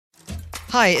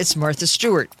Hi, it's Martha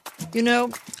Stewart. You know,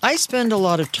 I spend a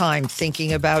lot of time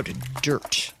thinking about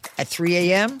dirt. At 3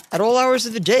 a.m., at all hours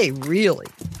of the day, really.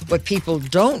 What people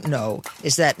don't know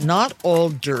is that not all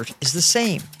dirt is the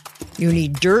same. You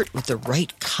need dirt with the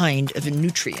right kind of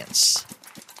nutrients.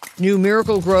 New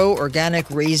Miracle-Gro organic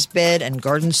raised bed and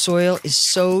garden soil is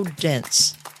so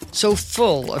dense, so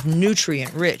full of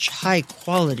nutrient-rich,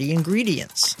 high-quality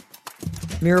ingredients.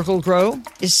 Miracle-Gro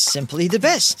is simply the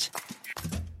best.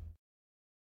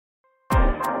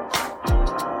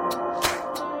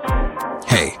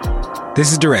 Hey,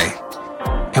 this is DeRay,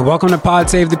 and welcome to Pod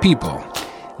Save the People.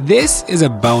 This is a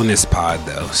bonus pod,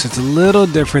 though, so it's a little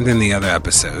different than the other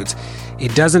episodes.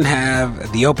 It doesn't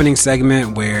have the opening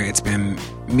segment where it's been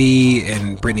me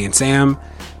and Brittany and Sam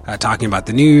talking about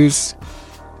the news.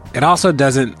 It also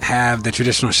doesn't have the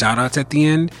traditional shout-outs at the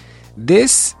end.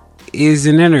 This is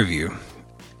an interview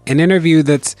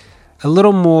that's a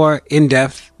little more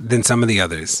in-depth than some of the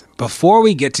others. Before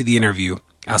we get to the interview,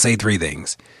 I'll say three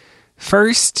things.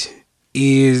 First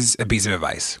is a piece of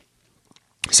advice.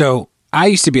 So I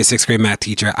used to be a sixth grade math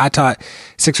teacher. I taught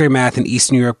sixth grade math in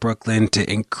East New York, Brooklyn to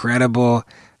incredible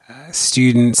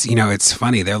students. You know, it's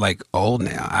funny. They're like old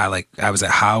now. I was at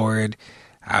Howard.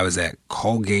 I was at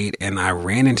Colgate, and I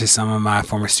ran into some of my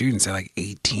former students. They're like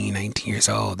 18, 19 years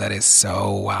old. That is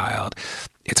so wild.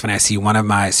 It's when I see one of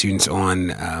my students on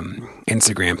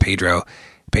Instagram, Pedro.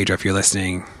 Pedro, if you're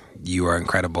listening, you are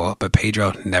incredible. But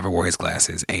Pedro never wore his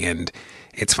glasses. And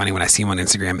it's funny when I see him on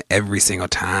Instagram, every single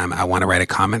time I want to write a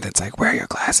comment that's like, where are your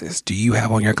glasses? Do you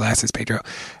have on your glasses, Pedro?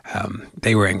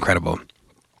 They were incredible.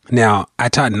 Now, I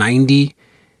taught 90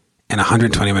 and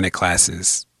 120-minute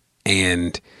classes.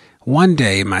 And one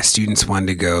day, my students wanted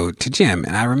to go to gym.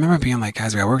 And I remember being like,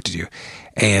 guys, we got work to do.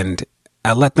 And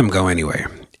I let them go anyway.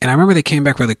 And I remember they came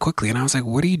back really quickly. And I was like,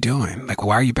 what are you doing? Like,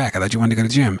 why are you back? I thought you wanted to go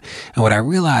to gym. And what I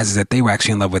realized is that they were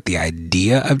actually in love with the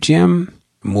idea of gym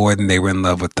more than they were in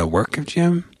love with the work of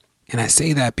gym. And I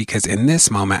say that because in this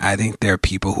moment, I think there are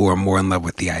people who are more in love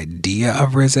with the idea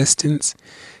of resistance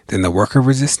than the work of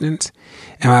resistance.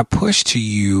 And my push to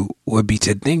you would be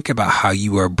to think about how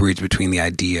you are a bridge between the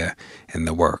idea and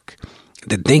the work.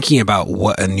 That thinking about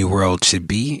what a new world should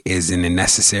be is a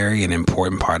necessary and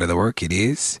important part of the work. It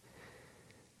is.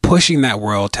 Pushing that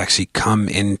world to actually come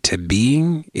into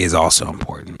being is also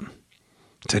important.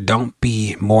 So don't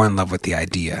be more in love with the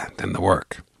idea than the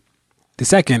work. The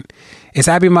second is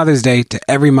Happy Mother's Day to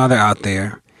every mother out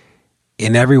there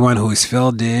and everyone who has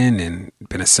filled in and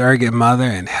been a surrogate mother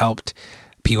and helped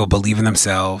people believe in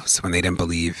themselves when they didn't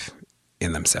believe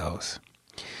in themselves.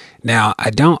 Now, I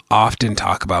don't often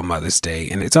talk about Mother's Day,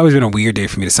 and it's always been a weird day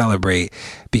for me to celebrate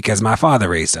because my father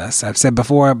raised us. I've said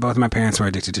before, both my parents were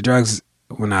addicted to drugs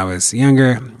when I was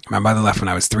younger. My mother left when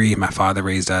I was 3. My father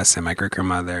raised us, and my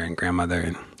great-grandmother and grandmother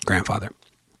and grandfather.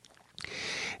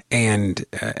 And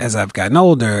as I've gotten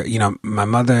older, you know, my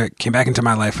mother came back into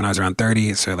my life when I was around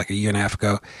 30, so like a year and a half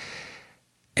ago.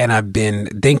 And I've been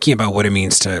thinking about what it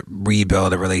means to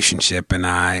rebuild a relationship. And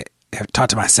I have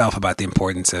talked to myself about the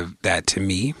importance of that to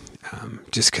me,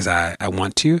 just because I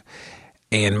want to.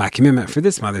 And my commitment for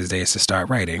this Mother's Day is to start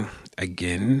writing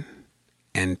again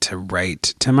and to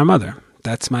write to my mother.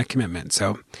 That's my commitment. So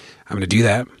I'm going to do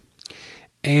that.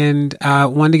 And I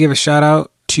wanted to give a shout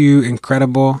out to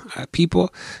incredible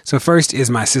people. So first is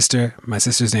my sister. My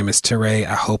sister's name is Teray.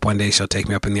 I hope one day she'll take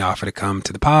me up in the offer to come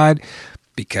to the pod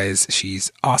because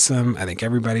she's awesome. I think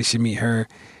everybody should meet her.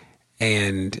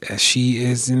 And she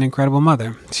is an incredible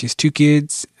mother. She has 2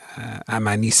 kids.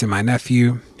 My niece and my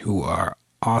nephew who are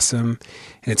awesome.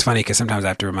 And it's funny because sometimes I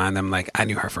have to remind them, like, I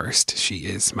knew her first. She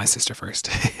is my sister first.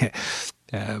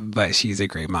 But she's a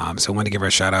great mom. So I want to give her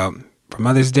a shout out for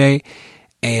Mother's Day.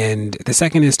 And the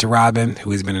second is to Robin,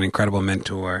 who has been an incredible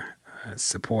mentor,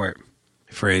 support,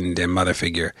 friend, and mother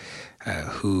figure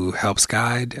who helps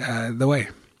guide the way.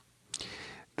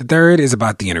 The third is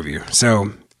about the interview.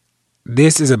 So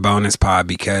this is a bonus pod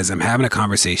because I'm having a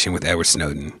conversation with Edward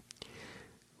Snowden.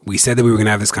 We said that we were going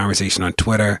to have this conversation on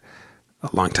Twitter a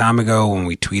long time ago when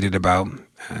we tweeted about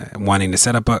wanting to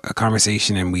set up a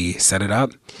conversation, and we set it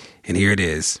up. And here it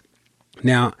is.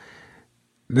 Now,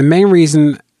 the main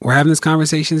reason we're having this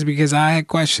conversation is because I had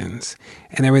questions.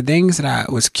 And there were things that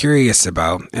I was curious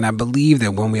about. And I believe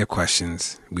that when we have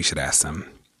questions, we should ask them.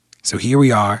 So here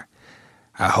we are.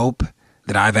 I hope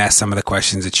that I've asked some of the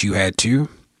questions that you had too.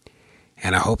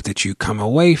 And I hope that you come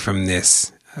away from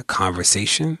this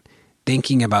conversation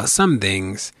thinking about some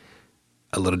things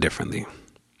a little differently.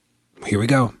 Here we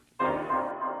go.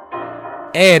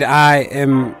 Ed, I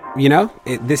am,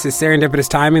 this is serendipitous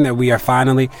timing that we are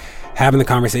finally having the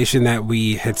conversation that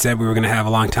we had said we were going to have a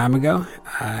long time ago.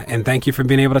 And thank you for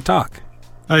being able to talk.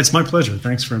 It's my pleasure.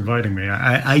 Thanks for inviting me.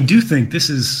 I do think this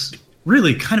is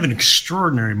really kind of an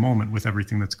extraordinary moment with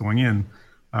everything that's going in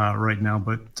right now.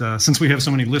 But since we have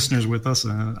so many listeners with us,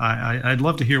 I'd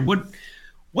love to hear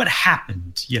what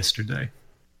happened yesterday.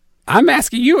 I'm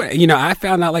asking you. I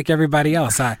found out like everybody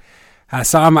else. I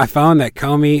saw on my phone that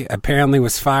Comey apparently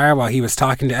was fired while he was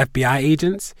talking to FBI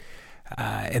agents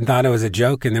and thought it was a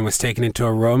joke, and then was taken into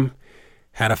a room,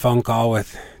 had a phone call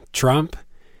with Trump,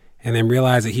 and then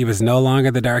realized that he was no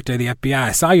longer the director of the FBI.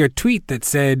 I saw your tweet that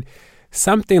said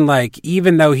something like,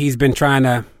 even though he's been trying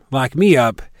to lock me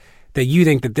up, that you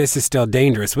think that this is still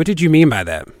dangerous. What did you mean by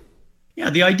that?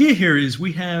 Yeah, the idea here is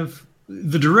we have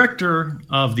the director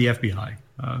of the FBI,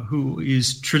 who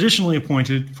is traditionally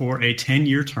appointed for a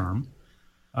 10-year term.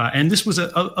 And this was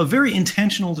a very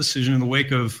intentional decision in the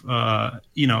wake of,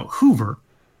 Hoover,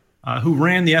 who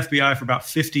ran the FBI for about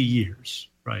 50 years,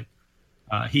 right?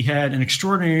 He had an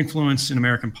extraordinary influence in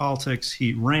American politics.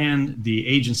 He ran the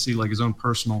agency like his own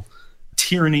personal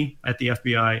tyranny at the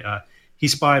FBI. He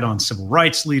spied on civil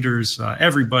rights leaders,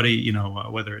 everybody,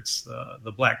 whether it's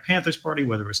the Black Panthers Party,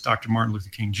 whether it's Dr. Martin Luther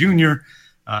King Jr.,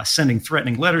 sending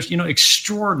threatening letters,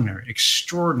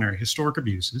 extraordinary historic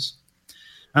abuses.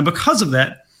 And because of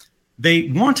that, they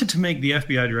wanted to make the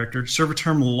FBI director serve a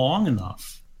term long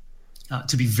enough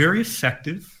to be very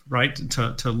effective, right,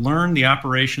 to learn the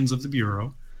operations of the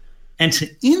Bureau, and to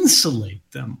insulate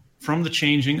them from the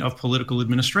changing of political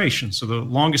administration. So the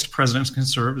longest presidents can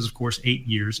serve is, of course, 8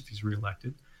 years if he's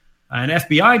reelected. An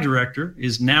FBI director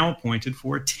is now appointed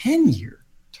for a 10-year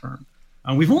term.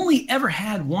 We've only ever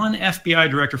had one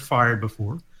FBI director fired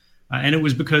before, and it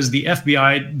was because the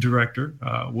FBI director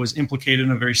was implicated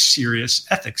in a very serious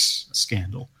ethics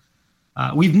scandal.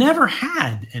 We've never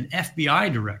had an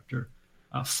FBI director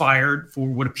fired for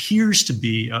what appears to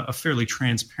be a fairly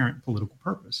transparent political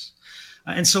purpose.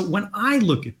 And so when I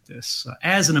look at this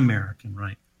as an American,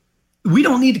 right, we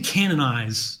don't need to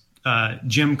canonize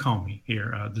Jim Comey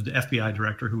here, the FBI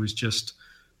director who was just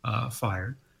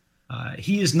fired.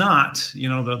 He is not,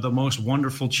 the most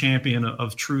wonderful champion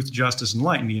of truth, justice, and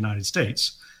light in the United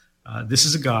States. This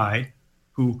is a guy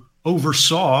who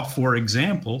oversaw, for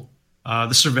example,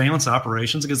 the surveillance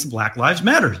operations against the Black Lives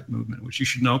Matter movement, which you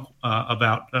should know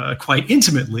about quite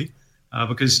intimately,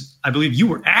 because I believe you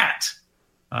were at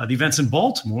the events in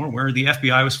Baltimore where the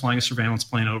FBI was flying a surveillance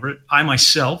plane over it. I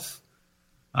myself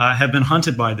have been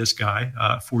hunted by this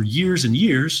guy for years and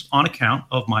years on account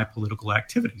of my political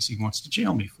activities. He wants to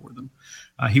jail me for them.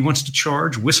 He wants to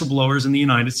charge whistleblowers in the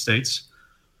United States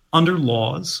under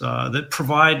laws that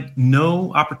provide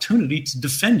no opportunity to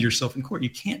defend yourself in court. You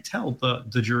can't tell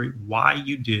the jury why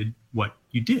you did what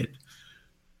you did.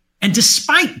 And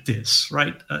despite this,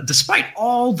 right, despite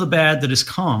all the bad that has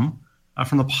come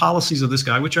from the policies of this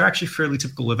guy, which are actually fairly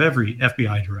typical of every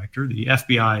FBI director, the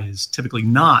FBI is typically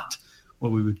not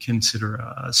what we would consider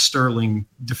a sterling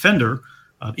defender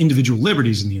of individual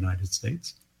liberties in the United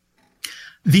States.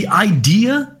 The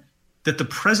idea that the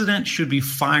president should be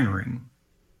firing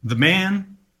the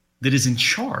man that is in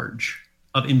charge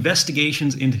of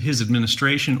investigations into his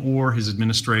administration or his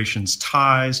administration's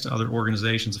ties to other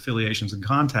organizations, affiliations, and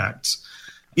contacts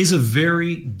is a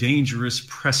very dangerous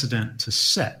precedent to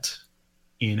set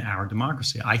in our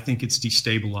democracy. I think it's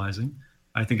destabilizing.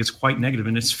 I think it's quite negative,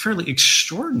 and it's fairly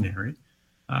extraordinary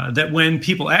that when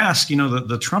people ask,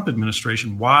 the Trump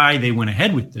administration why they went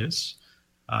ahead with this,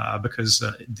 because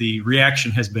the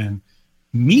reaction has been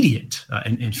immediate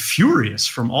and furious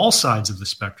from all sides of the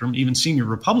spectrum. Even senior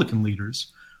Republican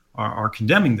leaders are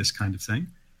condemning this kind of thing.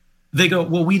 They go,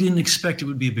 well, we didn't expect it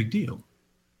would be a big deal.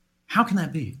 How can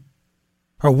that be?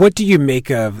 Or what do you make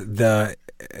of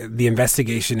the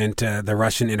investigation into the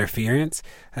Russian interference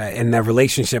and the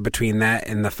relationship between that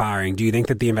and the firing? Do you think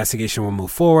that the investigation will move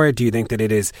forward? Do you think that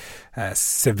it is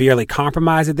severely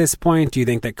compromised at this point? Do you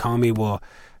think that Comey will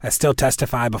still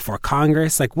testify before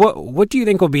Congress? Like, what do you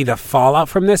think will be the fallout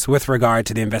from this with regard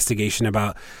to the investigation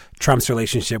about Trump's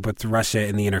relationship with Russia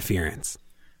and the interference?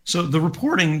 So the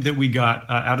reporting that we got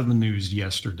out of the news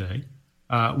yesterday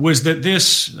was that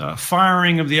this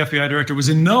firing of the FBI director was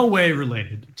in no way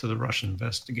related to the Russian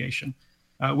investigation,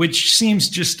 which seems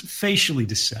just facially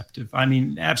deceptive. I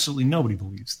mean, absolutely nobody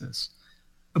believes this.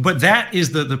 But that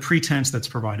is the pretense that's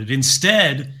provided.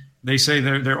 Instead, they say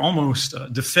they're almost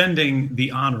defending the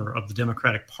honor of the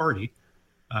Democratic Party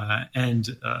and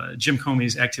Jim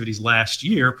Comey's activities last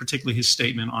year, particularly his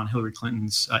statement on Hillary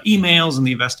Clinton's emails and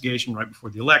the investigation right before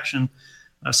the election.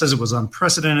 Says it was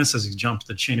unprecedented, says he jumped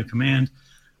the chain of command.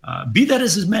 Be that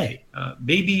as it may,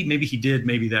 maybe he did,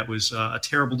 maybe that was a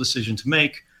terrible decision to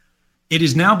make. It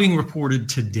is now being reported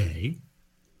today,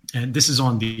 and this is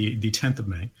on the 10th of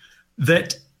May,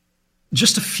 that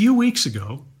just a few weeks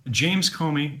ago, James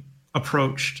Comey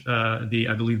approached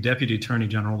I believe, Deputy Attorney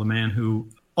General, the man who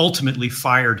ultimately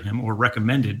fired him or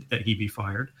recommended that he be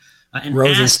fired, and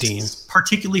Rosenstein, asked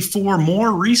particularly for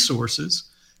more resources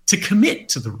to commit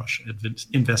to the Russia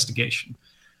investigation.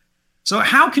 So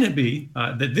how can it be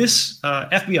that this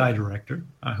FBI director,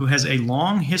 who has a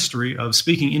long history of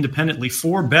speaking independently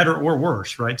for better or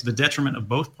worse, right, to the detriment of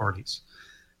both parties,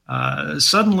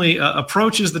 suddenly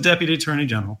approaches the Deputy Attorney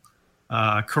General,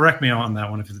 correct me on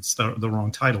that one if it's the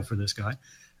wrong title for this guy,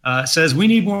 says we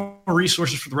need more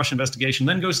resources for the Russia investigation,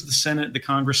 then goes to the Senate, the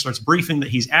Congress, starts briefing that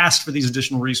he's asked for these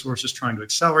additional resources, trying to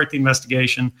accelerate the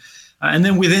investigation. And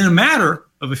then within a matter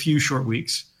of a few short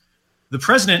weeks, the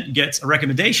president gets a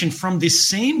recommendation from this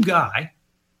same guy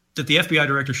that the FBI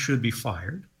director should be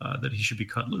fired, that he should be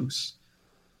cut loose.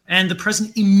 And the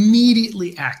president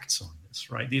immediately acts on this,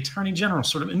 right? The attorney general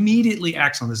sort of immediately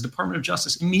acts on this. Department of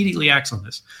Justice immediately acts on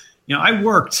this. You know, I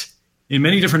worked in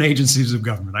many different agencies of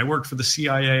government. I worked for the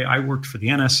CIA. I worked for the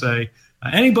NSA.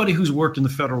 Anybody who's worked in the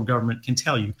federal government can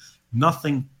tell you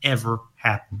nothing ever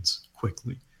happens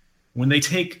quickly. When they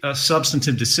take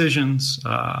substantive decisions,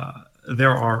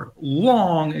 there are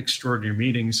long, extraordinary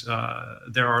meetings.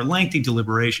 There are lengthy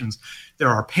deliberations. There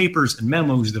are papers and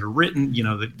memos that are written, you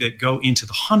know, that go into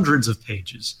the hundreds of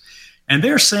pages. And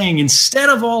they're saying instead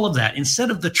of all of that,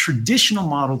 instead of the traditional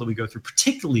model that we go through,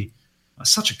 particularly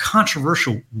such a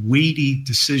controversial, weighty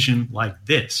decision like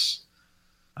this,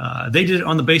 they did it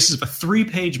on the basis of a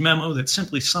 3-page memo that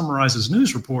simply summarizes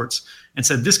news reports and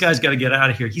said, this guy's got to get out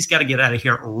of here. He's got to get out of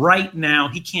here right now.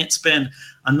 He can't spend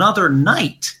another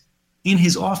night in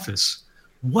his office.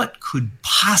 What could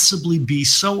possibly be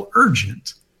so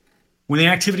urgent when the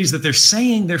activities that they're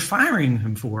saying they're firing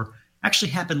him for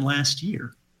actually happened last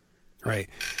year? Right.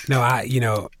 No,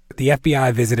 the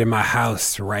FBI visited my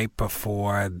house right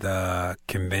before the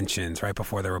conventions, right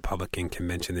before the Republican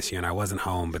convention this year, and I wasn't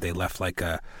home, but they left like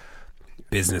a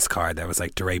business card that was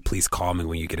like, DeRay, please call me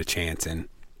when you get a chance. And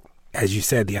as you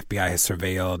said, the FBI has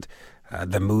surveilled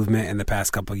the movement in the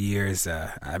past couple of years.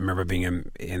 I remember being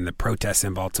in the protests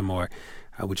in Baltimore,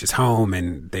 which is home,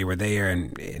 and they were there.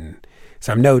 And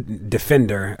so I'm no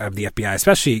defender of the FBI,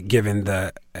 especially given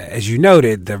as you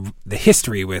noted, the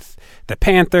history with the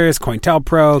Panthers,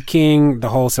 COINTELPRO, King, the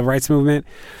whole civil rights movement.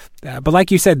 But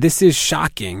like you said, this is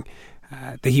shocking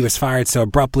that he was fired so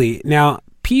abruptly. Now,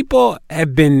 people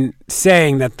have been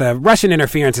saying that the Russian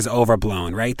interference is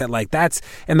overblown, right?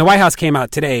 And the White House came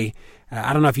out today.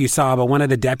 I don't know if you saw, but one of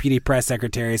the deputy press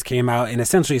secretaries came out and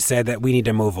essentially said that we need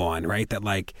to move on, right? That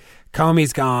like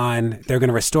Comey's gone, they're going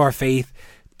to restore faith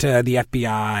to the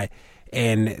FBI,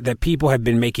 and that people have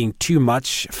been making too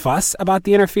much fuss about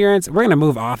the interference. We're going to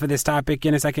move off of this topic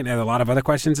in a second. There's a lot of other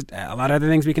questions, a lot of other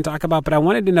things we can talk about, but I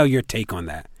wanted to know your take on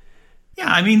that. Yeah,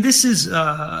 I mean, this is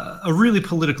a really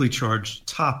politically charged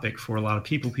topic for a lot of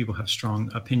people. People have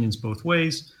strong opinions both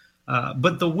ways.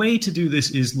 But the way to do this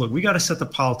is, look, we got to set the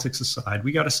politics aside.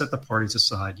 We got to set the parties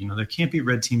aside. You know, there can't be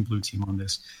red team, blue team on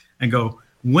this, and go,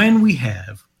 when we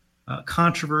have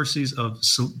controversies of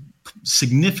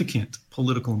significant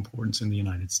political importance in the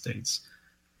United States,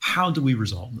 how do we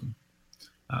resolve them?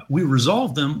 We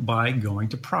resolve them by going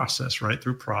to process, right?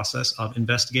 Through process of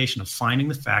investigation, of finding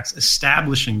the facts,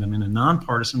 establishing them in a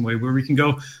nonpartisan way where we can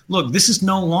go, look, this is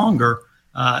no longer,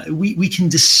 we can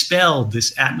dispel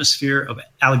this atmosphere of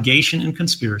allegation and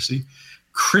conspiracy,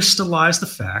 crystallize the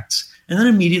facts, and then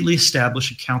immediately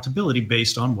establish accountability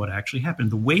based on what actually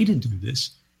happened. The way to do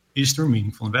this is through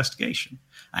meaningful investigation.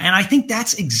 And I think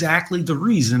that's exactly the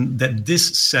reason that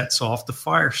this sets off the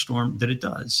firestorm that it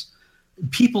does.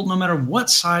 People, no matter what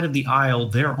side of the aisle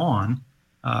they're on,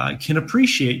 can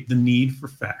appreciate the need for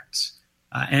facts.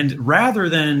 And rather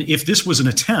than, if this was an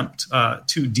attempt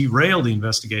to derail the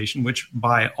investigation, which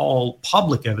by all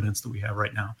public evidence that we have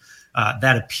right now,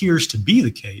 that appears to be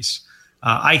the case,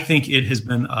 I think it has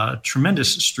been a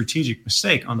tremendous strategic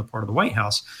mistake on the part of the White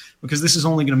House, because this is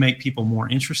only going to make people more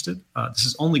interested. This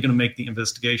is only going to make the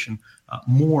investigation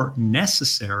more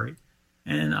necessary.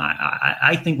 And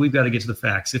I think we've got to get to the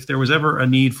facts. If there was ever a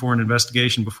need for an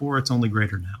investigation before, it's only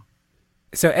greater now.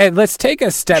 So, Ed, let's take a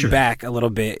step back a little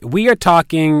bit. We are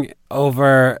talking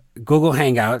over Google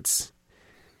Hangouts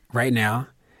right now.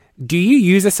 Do you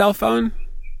use a cell phone?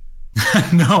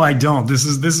 No, I don't. This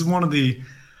is one of the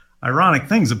ironic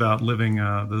things about living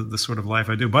the sort of life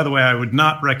I do. By the way, I would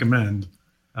not recommend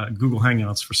Google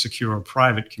Hangouts for secure or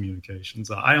private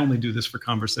communications. I only do this for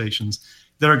conversations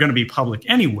that are going to be public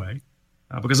anyway.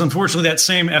 Because unfortunately, that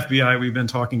same FBI we've been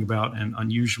talking about and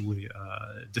unusually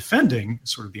defending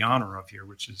sort of the honor of here,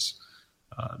 which is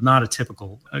not a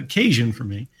typical occasion for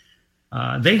me,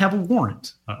 they have a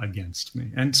warrant against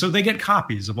me. And so they get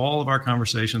copies of all of our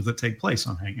conversations that take place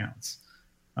on Hangouts.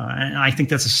 And I think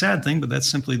that's a sad thing, but that's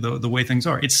simply the way things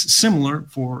are. It's similar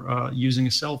for using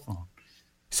a cell phone.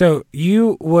 So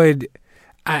you would,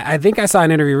 I think I saw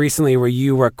an interview recently where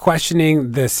you were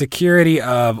questioning the security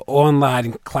of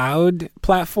online cloud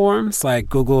platforms like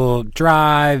Google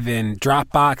Drive and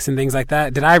Dropbox and things like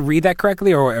that. Did I read that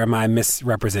correctly, or am I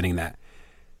misrepresenting that?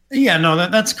 Yeah, no,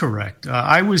 that's correct.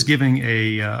 I was giving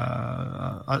a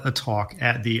talk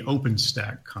at the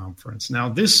OpenStack conference. Now,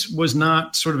 this was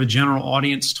not sort of a general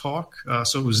audience talk,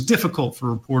 so it was difficult for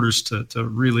reporters to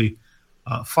really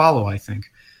follow, I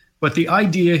think. But the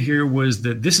idea here was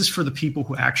that this is for the people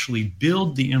who actually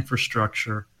build the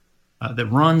infrastructure that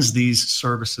runs these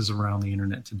services around the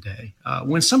internet today.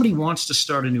 When somebody wants to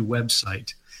start a new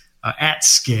website at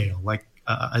scale, like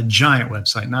a giant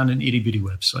website, not an itty-bitty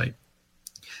website,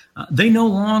 they no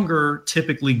longer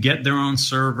typically get their own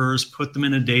servers, put them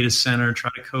in a data center, try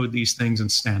to code these things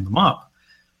and stand them up.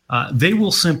 They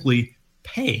will simply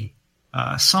pay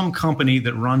some company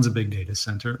that runs a big data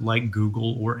center like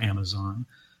Google or Amazon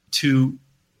to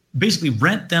basically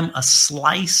rent them a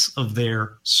slice of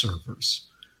their servers.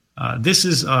 This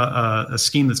is a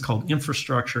scheme that's called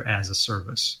infrastructure as a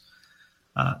service.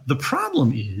 The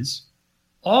problem is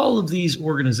all of these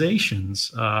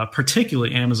organizations,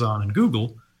 particularly Amazon and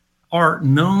Google, are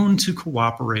known to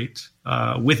cooperate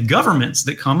with governments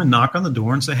that come and knock on the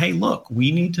door and say, hey, look,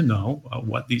 we need to know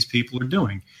what these people are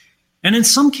doing. And in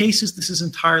some cases, this is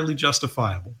entirely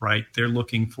justifiable, right? They're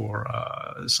looking for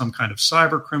some kind of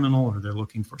cyber criminal, or they're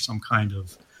looking for some kind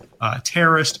of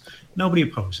terrorist. Nobody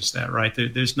opposes that, right?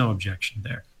 There's no objection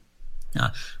there.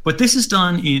 But this is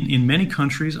done in many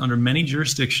countries under many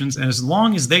jurisdictions. And as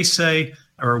long as they say,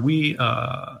 or we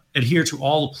adhere to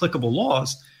all applicable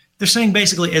laws, they're saying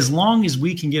basically as long as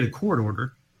we can get a court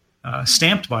order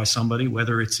stamped by somebody,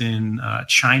 whether it's in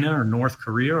China or North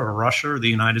Korea or Russia or the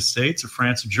United States or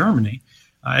France or Germany,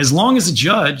 as long as a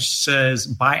judge says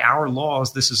by our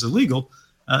laws this is illegal,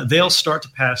 they'll start to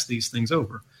pass these things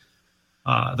over.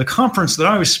 The conference that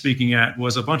I was speaking at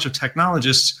was a bunch of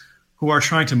technologists who are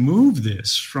trying to move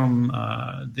this from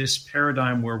this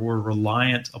paradigm where we're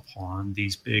reliant upon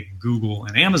these big Google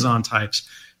and Amazon types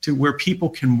to where people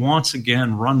can once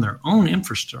again run their own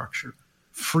infrastructure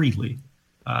freely.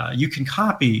 You can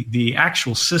copy the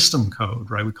actual system code,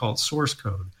 right? We call it source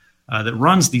code, that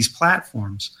runs these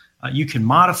platforms. You can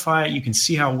modify it. You can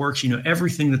see how it works. You know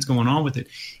everything that's going on with it.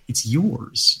 It's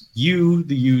yours. You,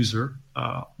 the user,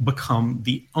 become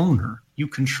the owner. You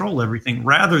control everything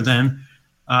rather than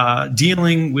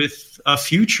dealing with a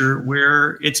future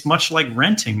where it's much like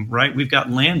renting, right? We've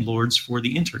got landlords for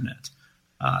the internet.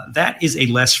 That is a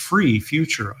less free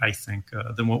future, I think,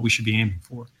 than what we should be aiming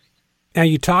for. Now,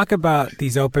 you talk about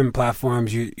these open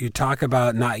platforms. You talk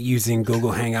about not using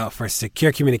Google Hangout for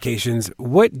secure communications.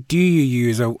 What do you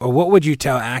use, or what would you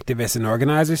tell activists and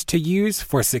organizers to use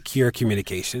for secure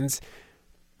communications?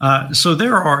 So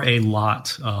there are a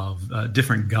lot of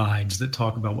different guides that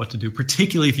talk about what to do,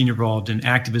 particularly if you're involved in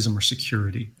activism or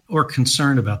security or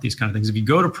concerned about these kind of things. If you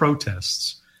go to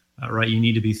protests, right, you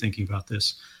need to be thinking about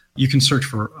this. You can search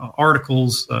for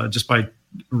articles just by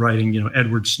writing,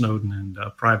 Edward Snowden and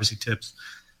privacy tips.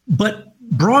 But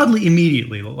broadly,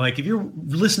 immediately, like if you're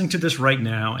listening to this right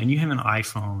now and you have an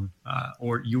iPhone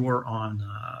or you're on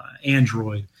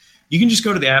Android, you can just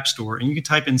go to the App Store and you can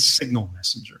type in Signal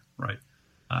Messenger, right?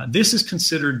 This is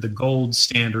considered the gold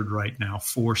standard right now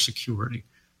for security.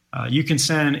 You can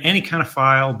send any kind of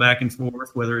file back and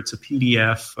forth, whether it's a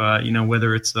PDF,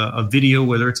 whether it's a video,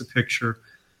 whether it's a picture.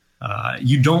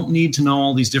 You don't need to know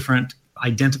all these different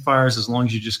identifiers as long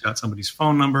as you just got somebody's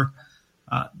phone number.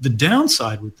 The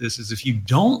downside with this is if you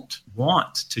don't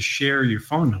want to share your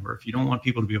phone number, if you don't want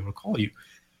people to be able to call you,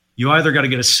 you either got to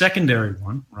get a secondary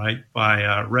one, right,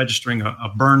 by registering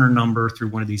a burner number through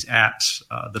one of these apps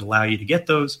that allow you to get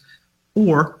those,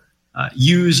 or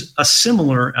use a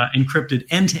similar encrypted,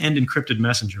 end-to-end encrypted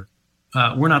messenger.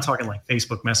 We're not talking like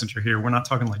Facebook Messenger here. We're not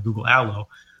talking like Google Allo.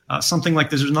 Something like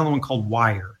this. There's another one called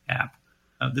Wire app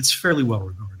that's fairly well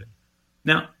regarded.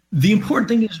 Now, the important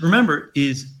thing is remember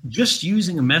is just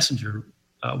using a messenger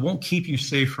won't keep you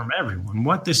safe from everyone.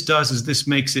 What this does is this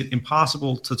makes it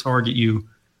impossible to target you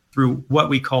through what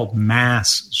we call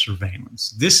mass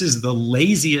surveillance. This is the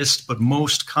laziest but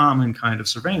most common kind of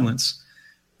surveillance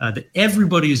that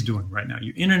everybody is doing right now.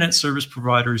 Your internet service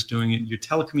provider is doing it. Your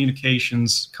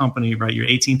telecommunications company, right? Your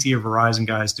AT&T or Verizon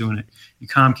guy is doing it. Your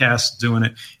Comcast is doing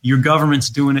it. Your government's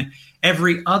doing it.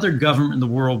 Every other government in the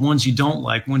world, ones you don't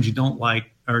like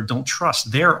or don't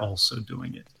trust, they're also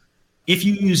doing it. If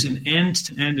you use an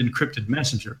end-to-end encrypted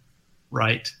messenger,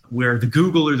 right, where the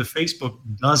Google or the Facebook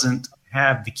doesn't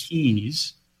have the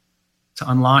keys to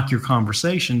unlock your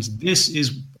conversations, this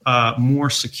is more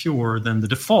secure than the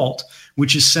default,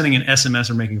 which is sending an SMS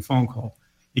or making a phone call.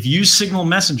 If you use Signal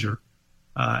Messenger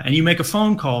and you make a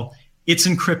phone call, it's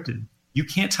encrypted. You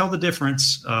can't tell the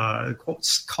difference.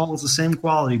 Call is the same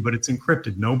quality, but it's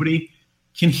encrypted. Nobody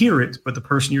can hear it but the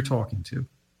person you're talking to.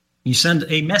 You send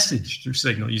a message through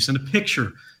Signal. You send a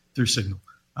picture through Signal.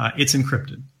 It's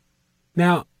encrypted.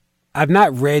 Now, I've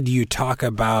not read you talk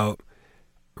about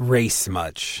race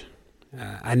much.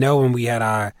 I know when we had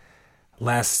our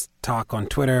last talk on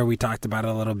Twitter, we talked about it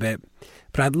a little bit.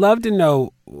 But I'd love to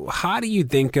know, how do you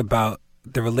think about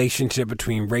the relationship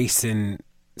between race and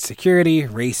security,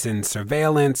 race and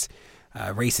surveillance,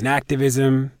 race and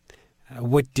activism?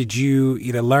 What did you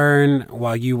either learn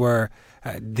while you were,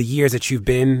 the years that you've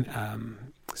been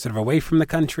sort of away from the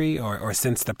country or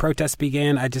since the protests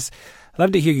began? I'd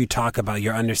love to hear you talk about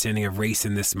your understanding of race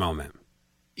in this moment.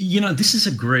 This is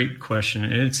a great question,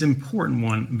 and it's an important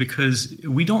one because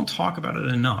we don't talk about it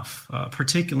enough,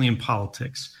 particularly in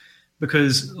politics,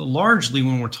 because largely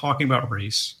when we're talking about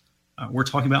race, we're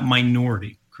talking about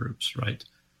minority groups, right?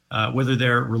 Whether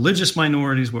they're religious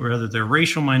minorities, whether they're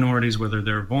racial minorities, whether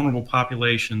they're vulnerable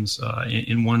populations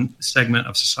in one segment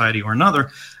of society or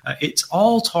another, it's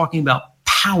all talking about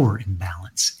power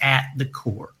imbalance at the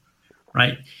core,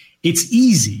 right? It's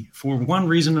easy for one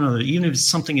reason or another, even if it's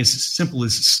something as simple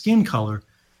as skin color,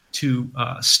 to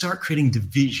start creating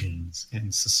divisions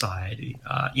in society,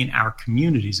 in our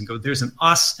communities, and go, there's an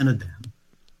us and a them.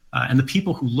 And the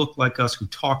people who look like us, who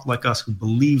talk like us, who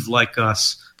believe like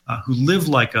us, who live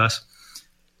like us,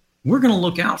 we're going to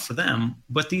look out for them.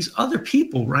 But these other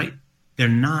people, right, they're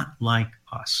not like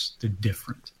us. They're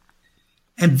different.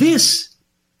 And this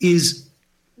is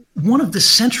one of the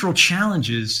central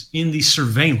challenges in the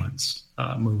surveillance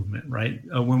movement, right,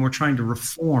 when we're trying to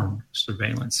reform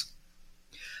surveillance,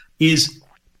 is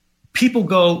people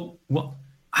go, well,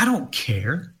 I don't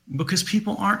care because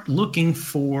people aren't looking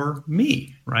for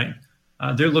me, right?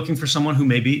 They're looking for someone who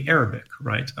may be Arabic,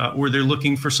 right? Or they're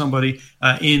looking for somebody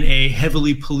in a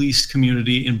heavily policed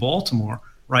community in Baltimore,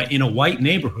 right, in a white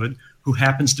neighborhood who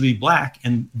happens to be black,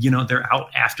 and, they're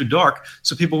out after dark.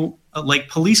 So people like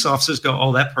police officers go,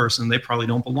 oh, that person, they probably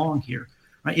don't belong here,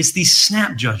 right? It's these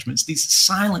snap judgments, these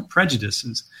silent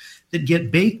prejudices that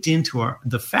get baked into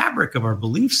the fabric of our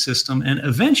belief system and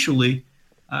eventually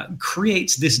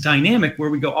creates this dynamic where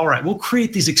we go, all right, we'll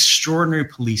create these extraordinary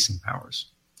policing powers.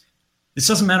 This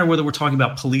doesn't matter whether we're talking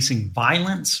about policing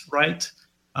violence, right?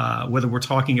 Whether we're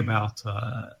talking about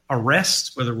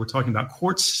arrests, whether we're talking about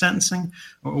court sentencing,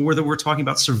 or whether we're talking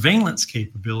about surveillance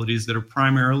capabilities that are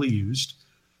primarily used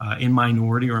in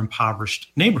minority or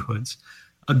impoverished neighborhoods,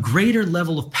 a greater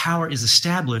level of power is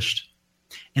established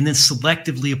and then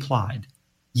selectively applied.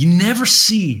 You never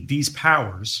see these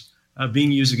powers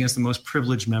being used against the most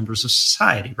privileged members of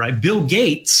society, right? Bill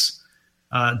Gates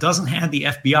doesn't have the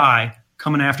FBI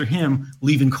coming after him,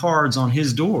 leaving cards on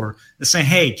his door that say,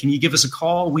 hey, can you give us a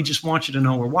call? We just want you to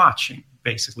know we're watching,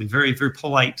 basically. Very, very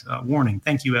polite warning.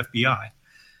 Thank you, FBI.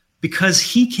 Because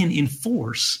he can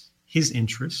enforce his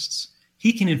interests.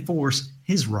 He can enforce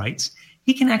his rights.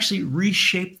 He can actually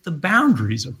reshape the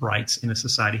boundaries of rights in a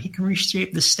society. He can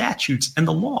reshape the statutes and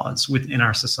the laws within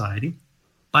our society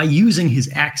by using his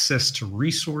access to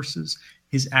resources,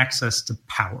 his access to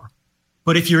power.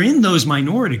 But if you're in those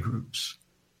minority groups,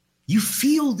 you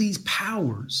feel these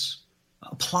powers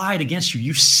applied against you.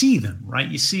 You see them, right?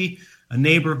 You see a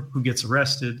neighbor who gets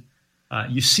arrested.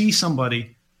 You see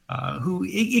somebody who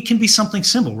it can be something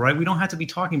simple, right? We don't have to be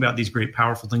talking about these great,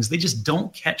 powerful things. They just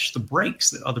don't catch the breaks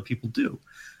that other people do.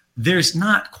 There's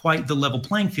not quite the level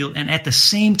playing field. And at the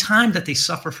same time that they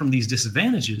suffer from these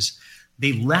disadvantages,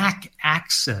 they lack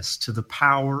access to the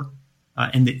power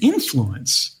and the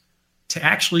influence to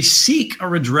actually seek a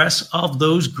redress of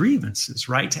those grievances,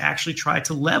 right? To actually try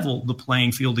to level the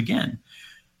playing field again.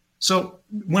 So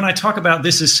when I talk about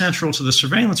this is central to the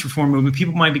surveillance reform movement,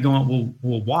 people might be going,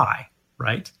 well, why,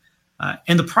 right?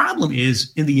 And the problem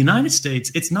is, in the United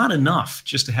States, it's not enough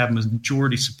just to have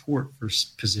majority support for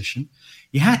position.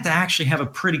 You have to actually have a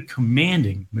pretty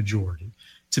commanding majority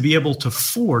to be able to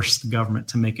force the government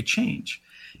to make a change.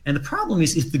 And the problem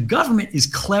is, if the government is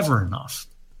clever enough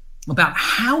about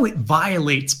how it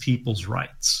violates people's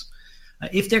rights,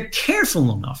 if they're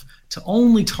careful enough to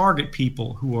only target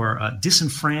people who are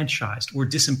disenfranchised or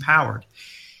disempowered,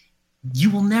 you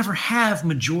will never have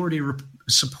majority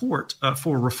support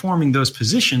for reforming those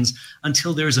positions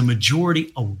until there's a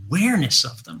majority awareness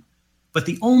of them. But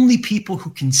the only people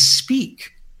who can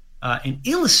speak and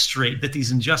illustrate that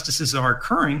these injustices are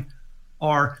occurring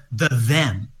are the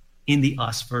them in the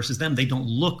us versus them. They don't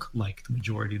look like the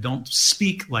majority, don't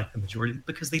speak like the majority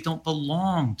because they don't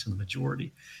belong to the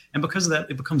majority. And because of that,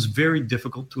 it becomes very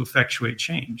difficult to effectuate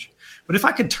change. But if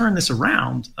I could turn this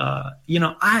around,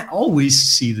 I always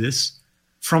see this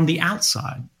from the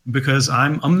outside because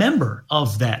I'm a member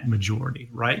of that majority,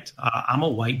 right? I'm a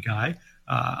white guy.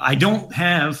 I don't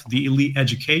have the elite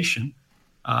education,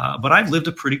 but I've lived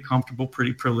a pretty comfortable,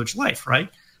 pretty privileged life, right?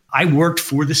 I worked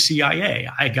for the CIA.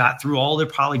 I got through all their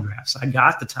polygraphs. I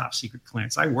got the top secret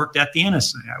clearance. I worked at the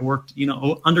NSA. I worked,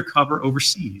 undercover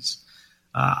overseas.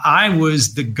 I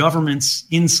was the government's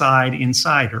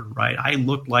insider, right? I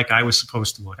looked like I was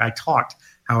supposed to look. I talked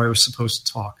how I was supposed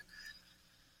to talk.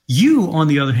 You, on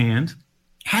the other hand,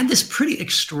 had this pretty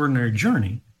extraordinary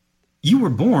journey. You were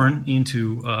born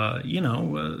into,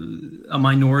 a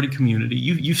minority community.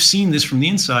 You've seen this from the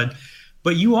inside,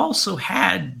 but you also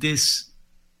had this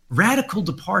radical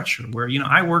departure where,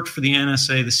 I worked for the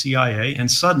NSA, the CIA,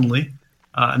 and suddenly,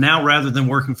 now rather than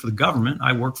working for the government,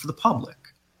 I work for the public.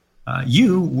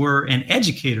 You were an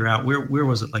educator out, where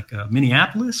was it, like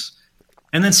Minneapolis?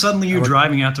 And then suddenly you're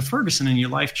driving out to Ferguson and your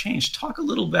life changed. Talk a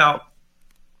little about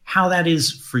how that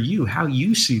is for you, how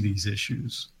you see these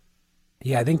issues.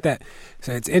 Yeah, I think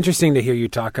so it's interesting to hear you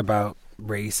talk about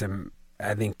race, and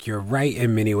I think you're right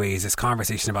in many ways. This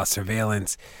conversation about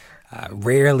surveillance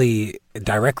rarely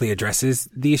directly addresses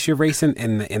the issue of race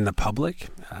in the public,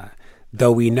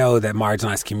 though we know that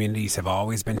marginalized communities have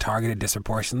always been targeted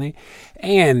disproportionately.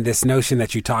 And this notion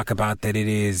that you talk about that it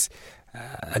is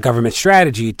a government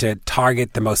strategy to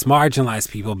target the most marginalized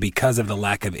people because of the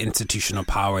lack of institutional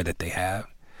power that they have.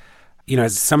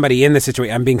 As somebody in the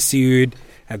situation, I'm being sued,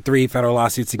 had 3 federal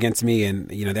lawsuits against me, and,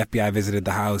 the FBI visited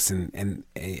the house, and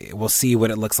we'll see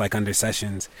what it looks like under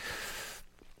Sessions,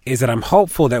 is that I'm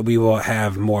hopeful that we will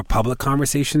have more public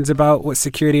conversations about what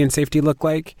security and safety look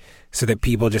like so that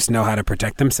people just know how to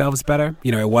protect themselves better.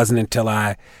 It wasn't until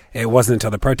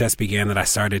the protests began that I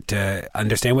started to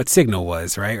understand what Signal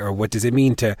was, right? Or what does it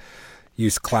mean to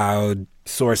use cloud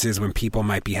sources when people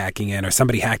might be hacking in, or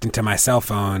somebody hacked into my cell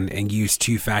phone and used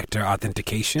 2-factor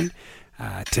authentication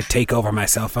to take over my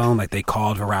cell phone. Like they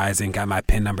called Verizon, got my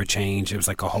PIN number changed. It was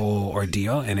like a whole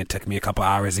ordeal, and it took me a couple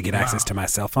hours to get access to my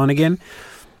cell phone again.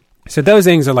 So those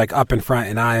things are like up in front,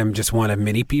 and I am just one of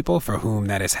many people for whom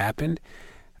that has happened.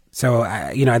 So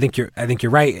I think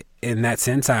you're right in that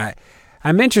sense.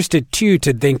 I'm interested too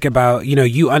to think about,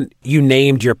 you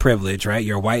named your privilege, right?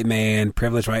 You're a white man,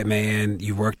 privileged white man.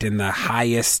 You worked in the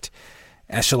highest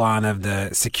echelon of the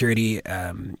security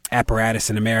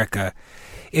apparatus in America.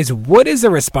 What is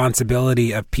the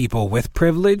responsibility of people with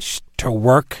privilege to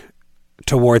work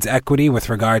towards equity with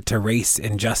regard to race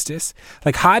and justice?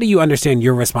 Like, how do you understand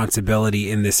your responsibility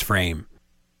in this frame?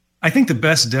 I think the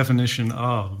best definition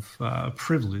of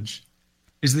privilege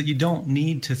is that you don't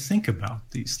need to think about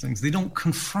these things. They don't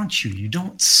confront you. You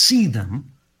don't see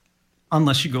them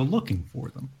unless you go looking for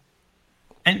them.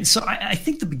 And so I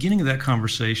think the beginning of that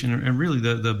conversation, and really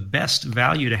the best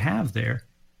value to have there,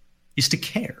 is to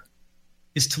care,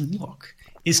 is to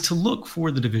look for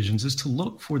the divisions, is to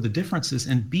look for the differences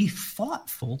and be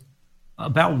thoughtful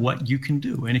about what you can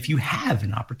do. And if you have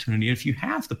an opportunity, if you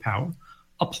have the power,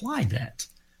 apply that.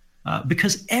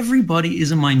 Because everybody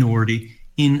is a minority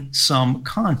in some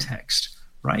context,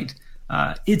 right?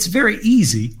 It's very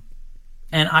easy,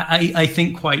 and I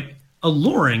think quite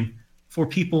alluring for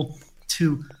people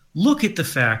to look at the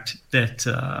fact that,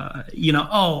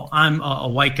 I'm a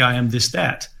white guy, I'm this,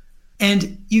 that.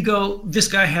 And you go, this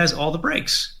guy has all the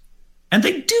breaks. And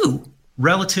they do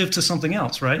relative to something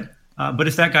else, right? But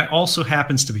if that guy also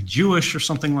happens to be Jewish or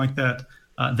something like that,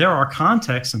 there are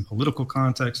contexts and political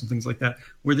contexts and things like that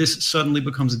where this suddenly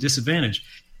becomes a disadvantage.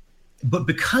 But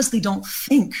because they don't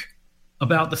think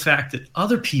about the fact that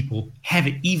other people have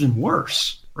it even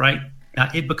worse, right?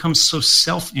 It becomes so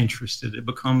self-interested. It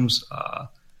becomes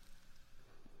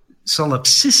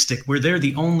solipsistic, where they're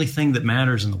the only thing that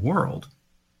matters in the world,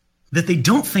 that they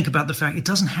don't think about the fact it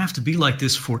doesn't have to be like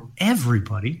this for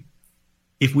everybody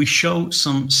if we show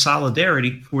some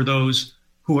solidarity for those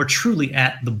who are truly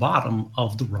at the bottom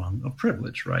of the rung of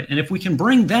privilege, right? And if we can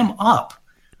bring them up,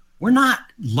 we're not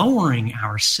lowering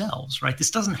ourselves, right? This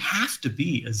doesn't have to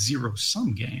be a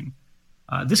zero-sum game.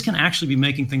 This can actually be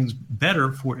making things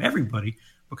better for everybody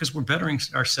because we're bettering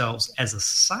ourselves as a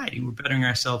society. We're bettering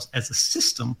ourselves as a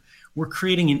system. We're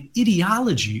creating an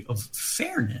ideology of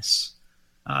fairness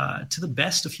to the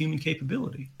best of human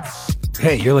capability.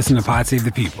 Hey, you're listening to Pod Save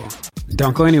the People.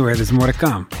 Don't go anywhere. There's more to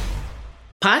come.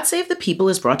 Pod Save the People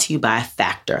is brought to you by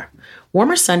Factor.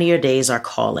 Warmer, sunnier days are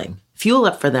calling. Fuel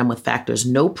up for them with Factor's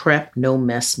no prep, no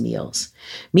mess meals.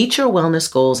 Meet your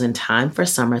wellness goals in time for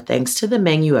summer thanks to the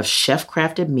menu of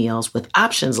chef-crafted meals with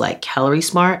options like Calorie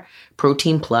Smart,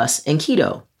 Protein Plus, and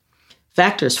Keto.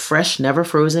 Factor's fresh, never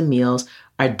frozen meals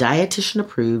are dietitian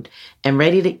approved and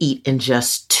ready to eat in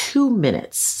just 2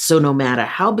 minutes. So no matter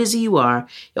how busy you are,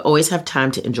 you'll always have time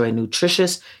to enjoy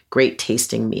nutritious, great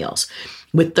tasting meals.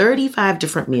 With 35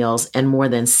 different meals and more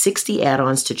than 60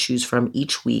 add-ons to choose from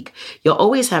each week, you'll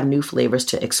always have new flavors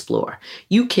to explore.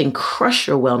 You can crush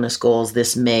your wellness goals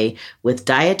this May with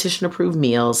dietitian-approved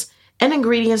meals and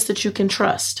ingredients that you can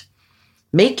trust.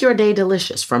 Make your day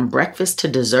delicious from breakfast to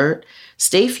dessert.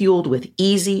 Stay fueled with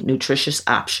easy, nutritious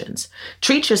options.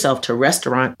 Treat yourself to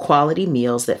restaurant-quality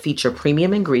meals that feature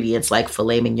premium ingredients like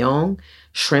filet mignon,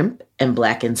 shrimp, and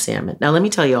blackened salmon. Now, let me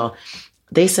tell y'all,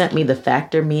 they sent me the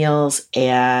Factor meals,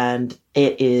 and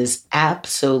it is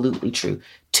absolutely true.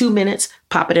 2 minutes,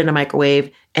 pop it in a microwave,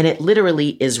 and it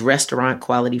literally is restaurant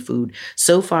quality food.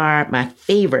 So far, my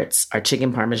favorites are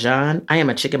chicken parmesan. I am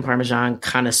a chicken parmesan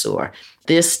connoisseur.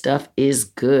 This stuff is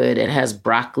good. It has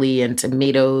broccoli and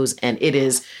tomatoes, and it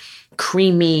is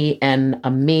creamy and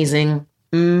amazing.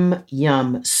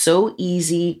 Yum. So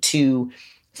easy to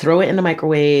throw it in the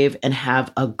microwave and have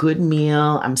a good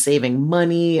meal. I'm saving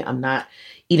money. I'm not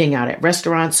eating out at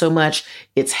restaurants so much.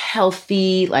 It's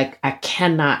healthy. Like, I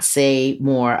cannot say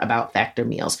more about Factor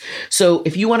meals. So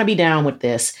if you want to be down with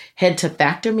this, head to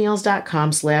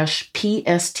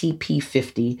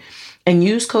factormeals.com/PSTP50 and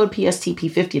use code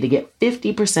PSTP50 to get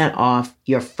 50% off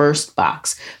your first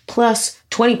box, plus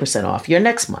 20% off your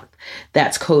next month.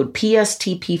 That's code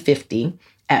PSTP50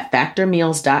 at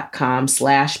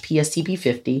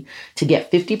factormeals.com/PSTP50 to get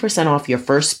 50% off your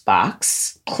first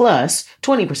box, plus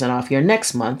 20% off your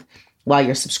next month while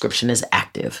your subscription is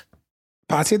active.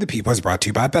 Pod Save the People is brought to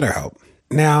you by BetterHelp.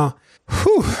 Now,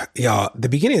 y'all, the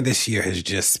beginning of this year has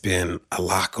just been a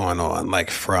lot going on, like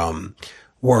from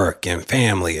work and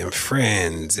family and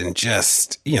friends and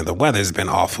just, the weather's been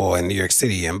awful in New York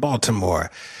City and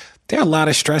Baltimore. There are a lot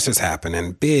of stressors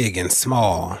happening, big and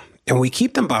small. And when we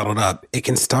keep them bottled up, it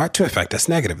can start to affect us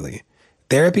negatively.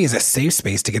 Therapy is a safe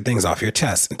space to get things off your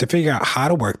chest and to figure out how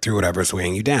to work through whatever's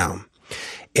weighing you down.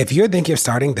 If you're thinking of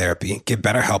starting therapy, give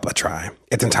BetterHelp a try.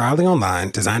 It's entirely online,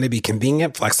 designed to be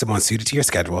convenient, flexible, and suited to your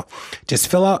schedule. Just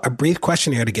fill out a brief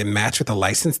questionnaire to get matched with a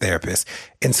licensed therapist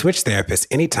and switch therapists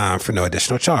anytime for no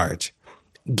additional charge.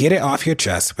 Get it off your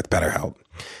chest with BetterHelp.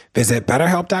 Visit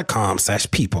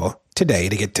BetterHelp.com/people today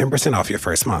to get 10% off your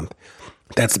first month.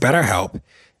 That's BetterHelp,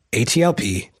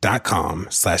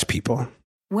 HELP.com/people.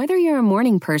 Whether you're a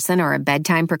morning person or a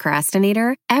bedtime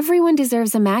procrastinator, everyone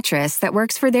deserves a mattress that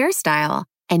works for their style.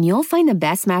 And you'll find the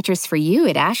best mattress for you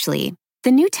at Ashley.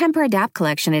 The new Tempur-Adapt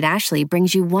collection at Ashley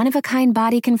brings you one-of-a-kind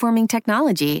body-conforming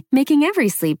technology, making every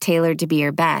sleep tailored to be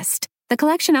your best. The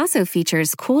collection also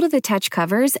features cool-to-the-touch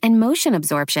covers and motion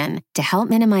absorption to help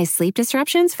minimize sleep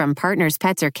disruptions from partners,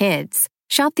 pets, or kids.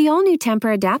 Shop the all-new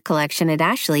Tempur-Adapt collection at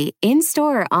Ashley,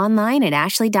 in-store or online at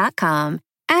ashley.com.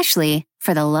 Ashley,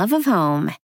 for the love of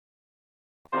home.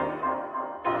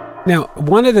 Now,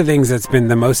 one of the things that's been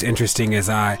the most interesting as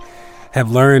I have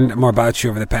learned more about you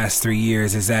over the past 3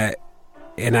 years is that,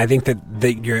 and I think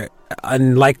that your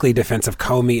unlikely defense of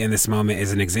Comey in this moment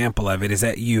is an example of it, is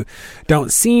that you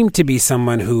don't seem to be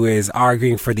someone who is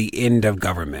arguing for the end of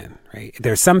government, right?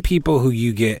 There's some people who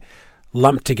you get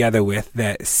lumped together with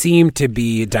that seem to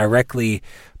be directly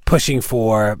pushing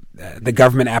for the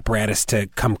government apparatus to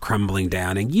come crumbling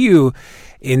down. And you,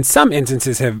 in some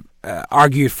instances, have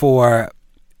argued for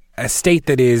a state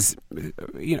that is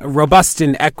robust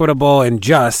and equitable and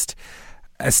just,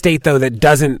 a state, though, that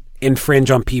doesn't infringe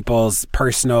on people's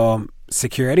personal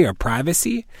security or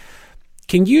privacy.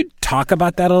 Can you talk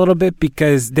about that a little bit?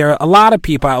 Because there are a lot of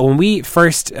people, when we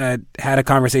first had a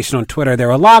conversation on Twitter, there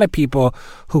were a lot of people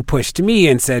who pushed to me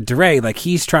and said, DeRay, like,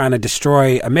 he's trying to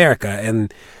destroy America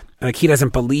and like he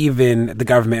doesn't believe in the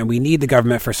government and we need the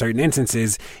government for certain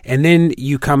instances. And then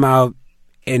you come out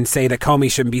and say that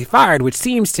Comey shouldn't be fired, which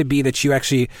seems to be that you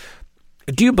actually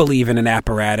do believe in an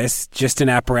apparatus, just an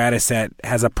apparatus that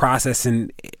has a process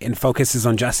and focuses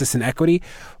on justice and equity.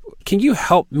 Can you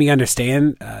help me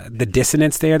understand the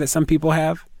dissonance there that some people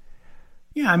have?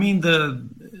 Yeah, I mean, the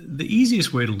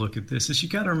easiest way to look at this is you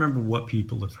got to remember what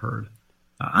people have heard.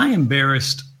 I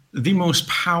embarrassed the most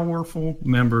powerful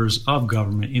members of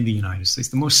government in the United States,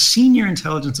 the most senior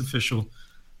intelligence official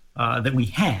that we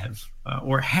have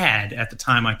or had at the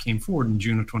time I came forward in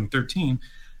June of 2013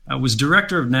 was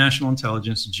Director of National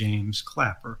Intelligence James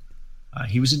Clapper.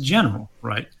 He was a general,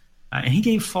 right? And he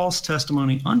gave false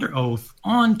testimony under oath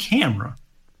on camera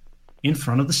in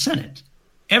front of the Senate.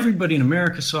 Everybody in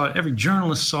America saw it. Every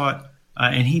journalist saw it.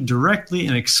 And he directly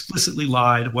and explicitly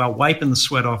lied while wiping the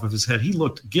sweat off of his head. He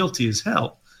looked guilty as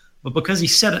hell. But because he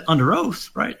said it under oath,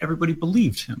 right, everybody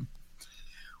believed him.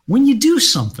 When you do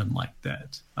something like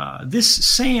that, this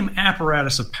same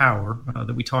apparatus of power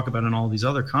that we talk about in all these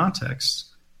other contexts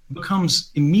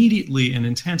becomes immediately and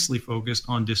intensely focused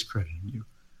on discrediting you.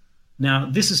 Now,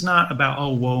 this is not about, oh,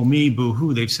 woe me,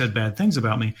 boo-hoo, they've said bad things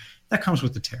about me. That comes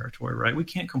with the territory, right? We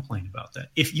can't complain about that.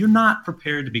 If you're not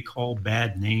prepared to be called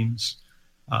bad names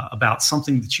about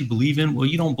something that you believe in, well,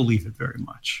 you don't believe it very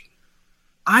much.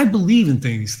 I believe in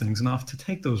these things enough to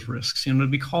take those risks, to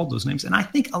be called those names. And I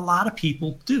think a lot of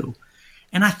people do.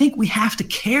 And I think we have to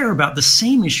care about the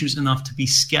same issues enough to be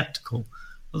skeptical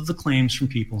of the claims from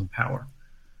people in power,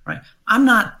 right? I'm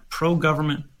not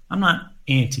pro-government. I'm not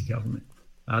anti-government.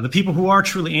 The people who are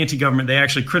truly anti-government, they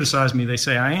actually criticize me. They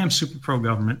say I am super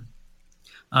pro-government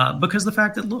because the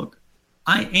fact that, look,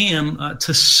 I am,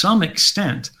 to some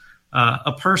extent,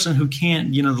 a person who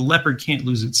can't, the leopard can't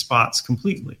lose its spots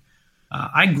completely.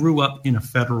 I grew up in a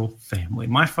federal family.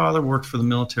 My father worked for the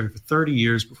military for 30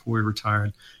 years before he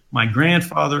retired. My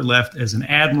grandfather left as an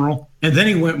admiral, and then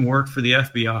he went and worked for the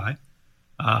FBI.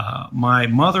 My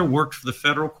mother worked for the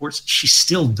federal courts. She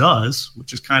still does,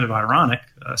 which is kind of ironic,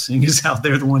 seeing as how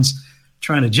they're the ones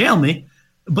trying to jail me.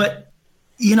 But,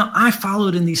 I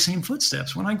followed in these same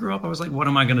footsteps. When I grew up, I was like, what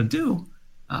am I going to do?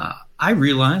 I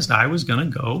realized I was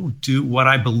going to go do what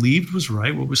I believed was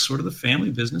right, what was sort of the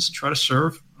family business, and try to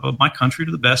serve my country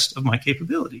to the best of my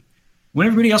capability. When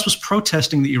everybody else was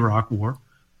protesting the Iraq War,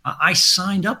 I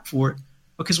signed up for it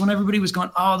because when everybody was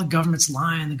going, oh, the government's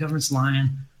lying,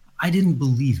 I didn't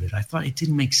believe it. I thought it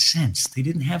didn't make sense. They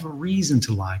didn't have a reason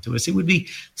to lie to us. It would be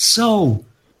so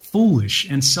foolish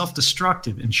and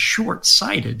self-destructive and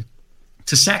short-sighted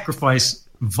to sacrifice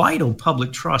vital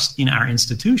public trust in our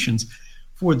institutions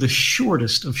for the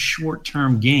shortest of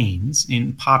short-term gains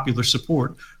in popular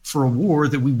support for a war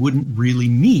that we wouldn't really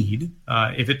need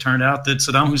if it turned out that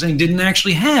Saddam Hussein didn't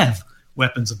actually have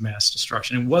weapons of mass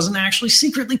destruction and wasn't actually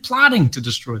secretly plotting to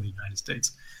destroy the United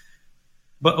States.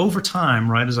 But over time,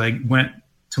 right, as I went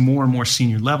to more and more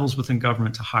senior levels within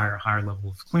government, to higher level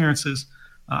of clearances,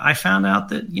 I found out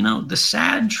that, the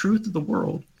sad truth of the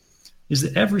world is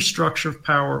that every structure of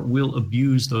power will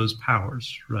abuse those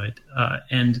powers, right?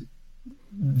 And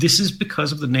this is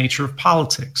because of the nature of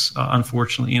politics,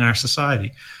 unfortunately, in our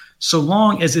society. So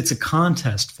long as it's a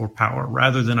contest for power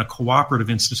rather than a cooperative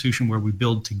institution where we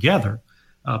build together,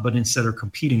 but instead are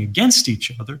competing against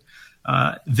each other,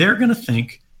 they're going to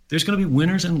think there's going to be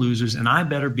winners and losers, and I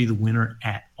better be the winner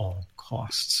at all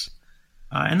costs.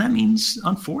 And that means,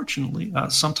 unfortunately,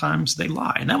 sometimes they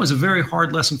lie. And that was a very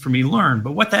hard lesson for me to learn.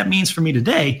 But what that means for me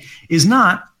today is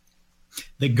not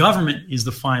that government is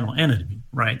the final enemy,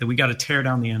 right? That we got to tear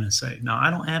down the NSA. No, I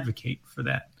don't advocate for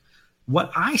that.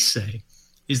 What I say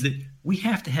is that we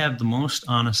have to have the most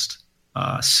honest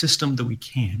system that we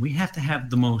can. We have to have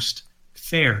the most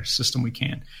fair system we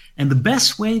can. And the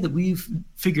best way that we've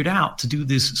figured out to do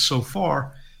this so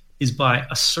far is by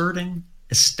asserting,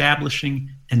 establishing,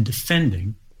 and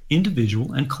defending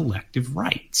individual and collective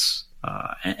rights.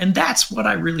 And that's what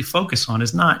I really focus on,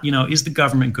 is not, is the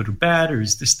government good or bad, or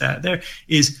is this, that, there?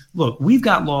 Is, look, we've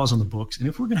got laws on the books, and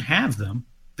if we're going to have them,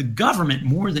 the government,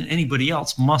 more than anybody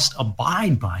else, must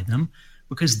abide by them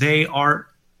because they are,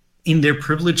 in their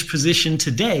privileged position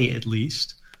today, at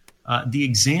least, the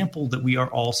example that we are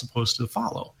all supposed to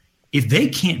follow. If they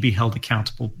can't be held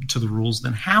accountable to the rules,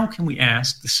 then how can we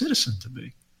ask the citizen to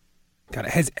be? Got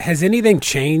it. Has anything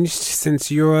changed since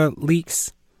your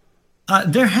leaks?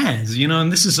 There has,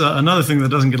 and this is another thing that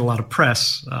doesn't get a lot of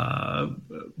press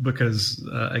because,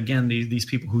 again, these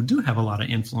people who do have a lot of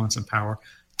influence and power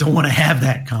don't want to have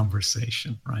that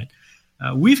conversation, right?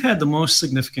 We've had the most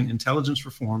significant intelligence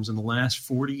reforms in the last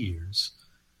 40 years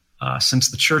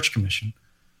since the Church Commission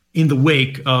in the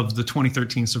wake of the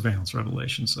 2013 surveillance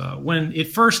revelations. When it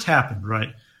first happened,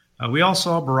 right, we all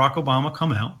saw Barack Obama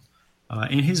come out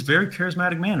in his very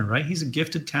charismatic manner, right? He's a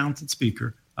gifted, talented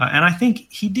speaker. And I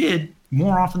think he did,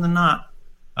 more often than not,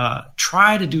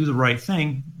 try to do the right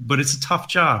thing, but it's a tough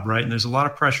job, right? And there's a lot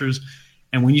of pressures.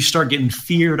 And when you start getting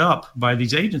feared up by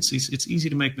these agencies, it's easy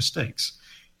to make mistakes.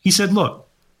 He said, look,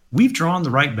 we've drawn the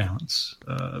right balance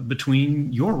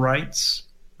between your rights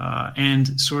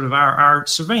and sort of our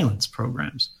surveillance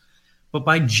programs. But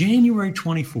by January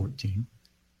 2014,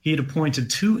 he had appointed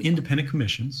 2 independent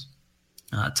commissions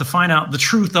to find out the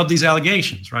truth of these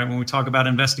allegations, right? When we talk about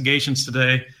investigations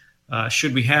today,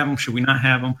 should we have them? Should we not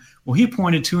have them? Well, he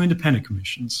appointed 2 independent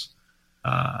commissions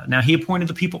Now, he appointed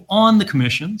the people on the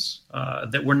commissions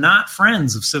that were not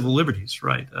friends of civil liberties,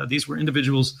 right? These were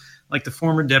individuals like the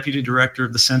former deputy director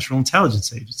of the Central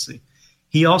Intelligence Agency.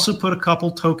 He also put a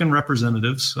couple token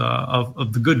representatives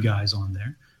of the good guys on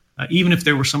there, even if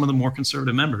there were some of the more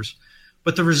conservative members.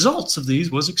 But the results of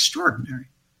these was extraordinary.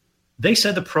 They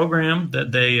said the program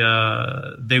that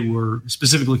they were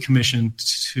specifically commissioned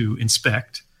to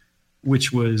inspect,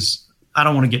 which was, I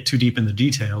don't want to get too deep in the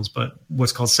details, but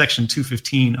what's called Section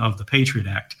 215 of the Patriot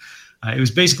Act. It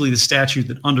was basically the statute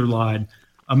that underlied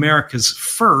America's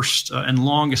first and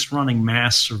longest running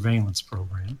mass surveillance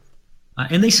program.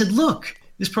 And they said, look,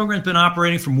 this program's been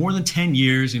operating for more than 10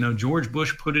 years. George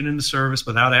Bush put it into service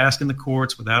without asking the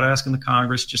courts, without asking the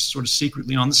Congress, just sort of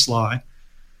secretly on the sly.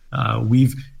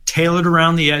 We've tailored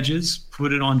around the edges,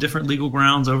 put it on different legal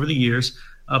grounds over the years,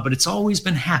 but it's always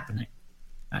been happening.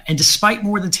 And despite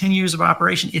more than 10 years of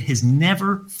operation, it has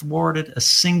never thwarted a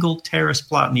single terrorist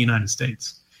plot in the United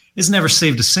States. It's never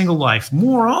saved a single life.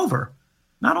 Moreover,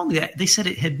 not only that, they said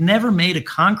it had never made a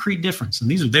concrete difference, and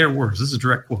these are their words, this is a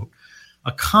direct quote,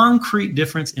 a concrete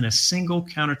difference in a single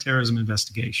counterterrorism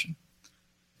investigation.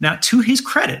 Now, to his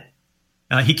credit,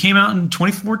 he came out in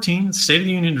 2014, State of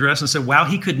the Union address, and said, while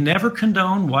he could never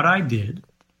condone what I did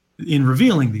in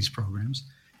revealing these programs,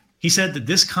 he said that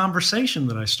this conversation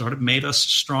that I started made us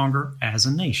stronger as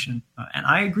a nation. And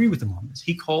I agree with him on this.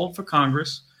 He called for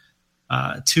Congress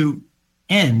to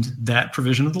end that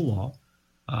provision of the law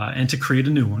and to create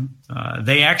a new one.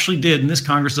 They actually did, and this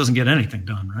Congress doesn't get anything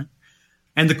done, right?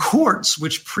 And the courts,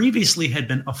 which previously had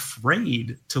been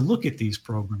afraid to look at these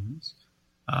programs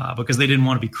because they didn't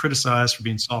want to be criticized for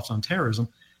being soft on terrorism,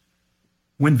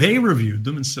 when they reviewed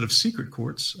them instead of secret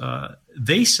courts,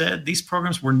 they said these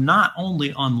programs were not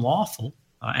only unlawful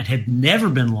and had never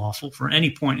been lawful for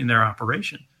any point in their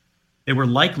operation, they were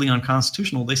likely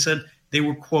unconstitutional. They said they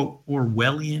were, quote,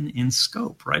 Orwellian in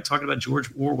scope, right? Talking about George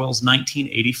Orwell's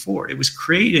 1984. It was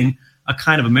creating a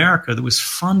kind of America that was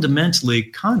fundamentally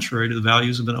contrary to the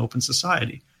values of an open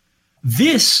society.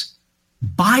 This,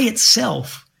 by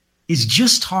itself, is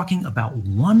just talking about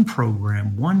one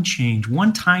program, one change,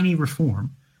 one tiny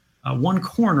reform, one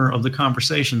corner of the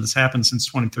conversation that's happened since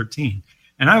 2013.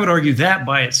 And I would argue that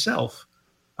by itself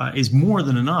is more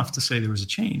than enough to say there was a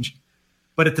change.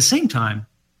 But at the same time,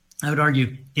 I would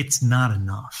argue it's not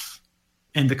enough.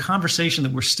 And the conversation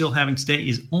that we're still having today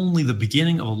is only the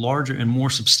beginning of a larger and more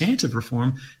substantive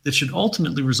reform that should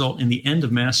ultimately result in the end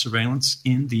of mass surveillance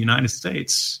in the United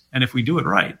States, and if we do it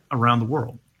right, around the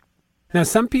world. Now,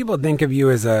 some people think of you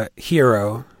as a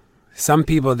hero. Some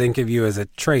people think of you as a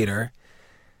traitor.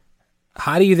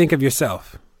 How do you think of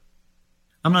yourself?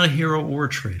 I'm not a hero or a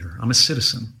traitor. I'm a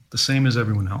citizen, the same as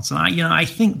everyone else. And I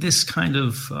think this kind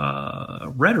of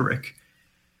rhetoric,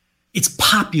 it's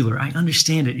popular. I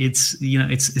understand it.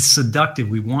 It's seductive.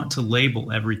 We want to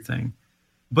label everything.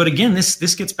 But again,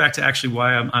 this gets back to actually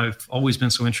why I've always been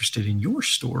so interested in your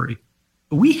story.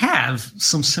 We have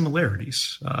some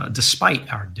similarities,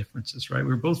 despite our differences, right? We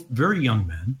were both very young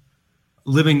men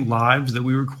living lives that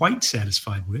we were quite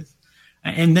satisfied with.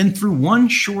 And then through one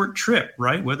short trip,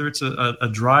 right, whether it's a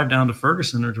drive down to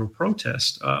Ferguson or to a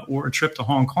protest or a trip to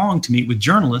Hong Kong to meet with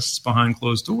journalists behind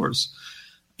closed doors,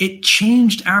 it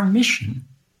changed our mission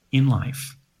in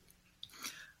life.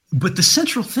 But the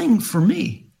central thing for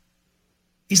me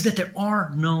is that there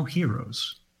are no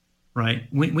heroes, right?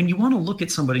 When you want to look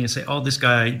at somebody and say, oh, this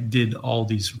guy did all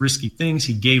these risky things,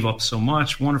 he gave up so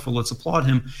much, wonderful, let's applaud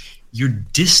him, you're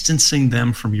distancing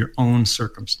them from your own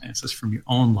circumstances, from your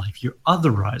own life. You're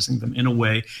otherizing them in a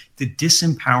way that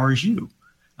disempowers you.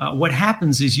 What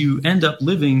happens is you end up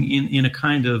living in a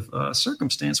kind of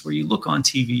circumstance where you look on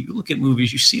TV, you look at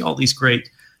movies, you see all these great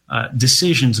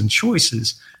decisions and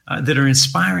choices that are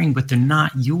inspiring, but they're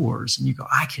not yours. And you go,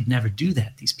 I could never do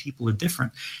that. These people are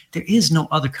different. There is no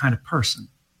other kind of person.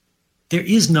 There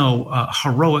is no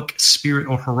heroic spirit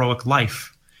or heroic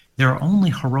life. There are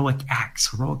only heroic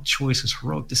acts, heroic choices,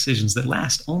 heroic decisions that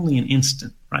last only an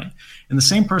instant, right? And the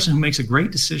same person who makes a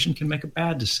great decision can make a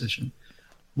bad decision.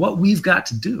 What we've got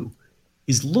to do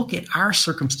is look at our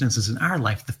circumstances in our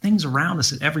life, the things around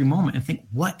us at every moment, and think,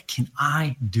 what can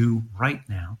I do right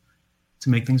now to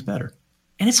make things better?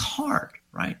 And it's hard,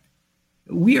 right?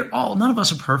 None of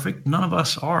us are perfect. None of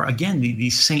us are, again,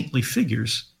 these saintly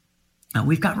figures.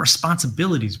 We've got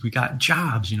responsibilities. We got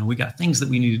jobs. We got things that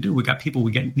we need to do. We got people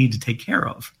we need to take care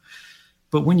of.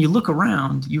 But when you look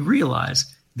around, you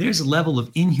realize there's a level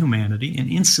of inhumanity and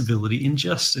incivility,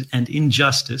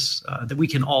 injustice that we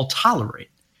can all tolerate,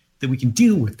 that we can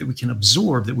deal with, that we can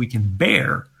absorb, that we can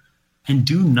bear, and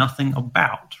do nothing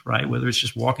about, right? Whether it's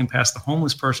just walking past the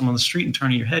homeless person on the street and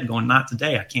turning your head going, not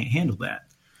today, I can't handle that.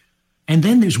 And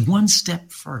then there's one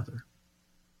step further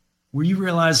where you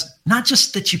realize not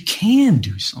just that you can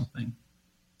do something,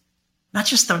 not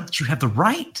just that you have the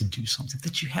right to do something,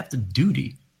 that you have the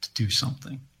duty to do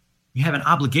something. You have an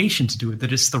obligation to do it,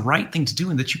 that it's the right thing to do,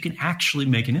 and that you can actually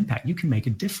make an impact. You can make a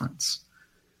difference.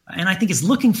 And I think it's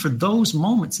looking for those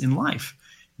moments in life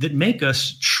that make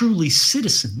us truly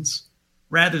citizens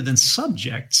rather than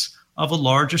subjects of a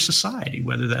larger society,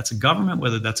 whether that's a government,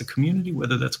 whether that's a community,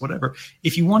 whether that's whatever.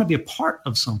 If you want to be a part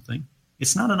of something,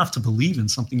 it's not enough to believe in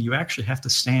something. You actually have to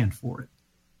stand for it.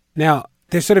 Now,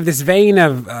 there's sort of this vein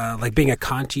of like being a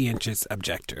conscientious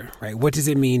objector, right? What does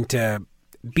it mean to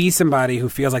be somebody who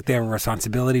feels like they have a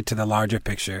responsibility to the larger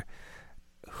picture,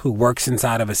 who works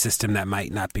inside of a system that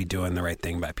might not be doing the right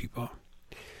thing by people?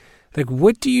 Like,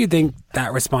 what do you think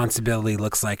that responsibility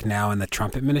looks like now in the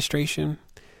Trump administration,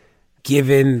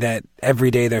 given that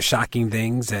every day there's shocking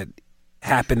things that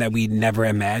happen that we never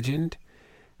imagined?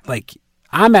 Like,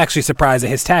 I'm actually surprised that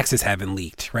his taxes haven't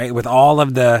leaked, right? With all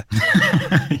of the,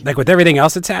 like with everything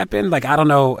else that's happened, like, I don't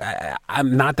know.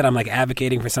 I'm not that I'm like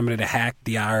advocating for somebody to hack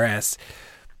the IRS.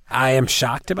 I am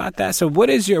shocked about that. So what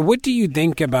do you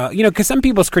think about, because some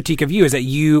people's critique of you is that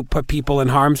you put people in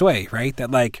harm's way, right?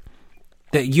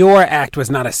 That your act was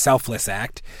not a selfless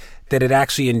act, that it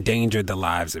actually endangered the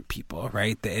lives of people,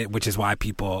 right? Which is why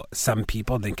some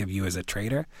people think of you as a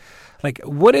traitor. Like,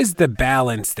 what is the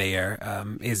balance there,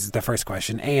 is the first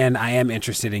question. And I am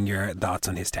interested in your thoughts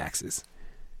on his taxes.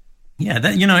 Yeah,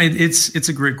 it's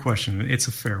a great question. It's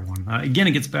a fair one. Again,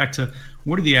 it gets back to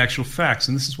what are the actual facts,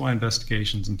 and this is why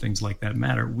investigations and things like that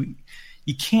matter.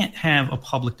 You can't have a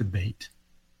public debate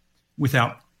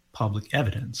without public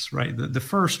evidence, right? The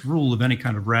first rule of any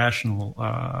kind of rational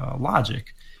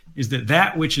logic is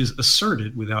that which is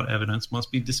asserted without evidence must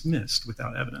be dismissed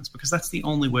without evidence, because that's the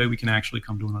only way we can actually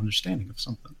come to an understanding of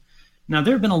something. Now,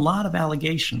 there have been a lot of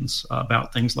allegations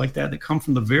about things like that come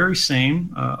from the very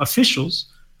same officials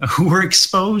who were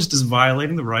exposed as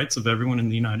violating the rights of everyone in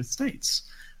the United States.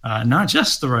 Not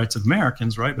just the rights of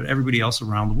Americans, right, but everybody else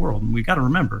around the world. And we've got to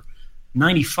remember,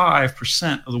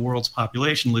 95% of the world's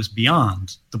population lives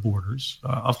beyond the borders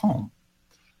of home.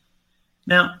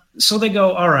 Now, so they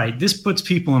go, all right, this puts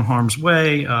people in harm's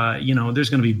way. There's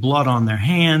going to be blood on their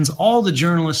hands. All the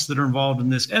journalists that are involved in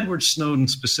this, Edward Snowden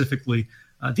specifically,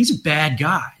 these are bad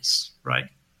guys, right?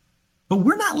 But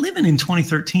we're not living in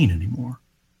 2013 anymore.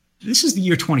 This is the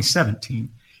year 2017.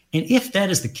 And if that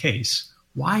is the case,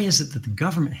 why is it that the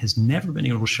government has never been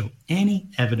able to show any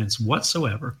evidence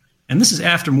whatsoever? And this is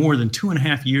after more than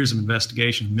 2.5 years of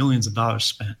investigation, millions of dollars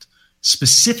spent,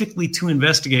 specifically to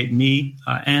investigate me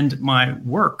and my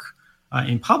work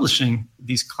in publishing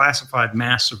these classified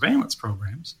mass surveillance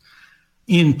programs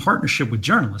in partnership with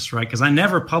journalists, right? Because I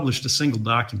never published a single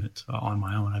document on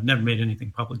my own. I've never made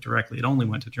anything public directly. It only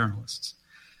went to journalists.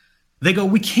 They go,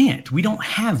 we can't. We don't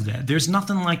have that. There's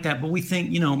nothing like that, but we think,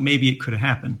 maybe it could have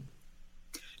happened.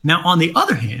 Now, on the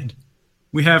other hand,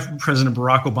 we have President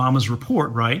Barack Obama's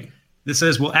report, right, that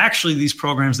says, well, actually, these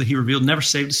programs that he revealed never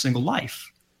saved a single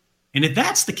life. And if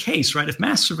that's the case, right, if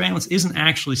mass surveillance isn't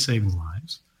actually saving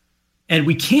lives, and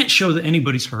we can't show that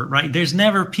anybody's hurt, right, there's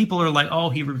never, people are like, oh,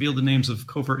 he revealed the names of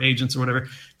covert agents or whatever.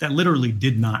 That literally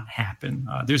did not happen.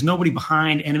 There's nobody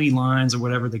behind enemy lines or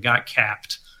whatever that got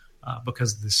capped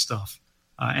because of this stuff.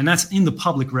 And that's in the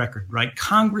public record, right?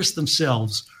 Congress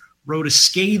themselves wrote a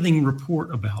scathing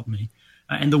report about me.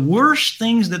 And the worst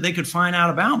things that they could find out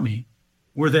about me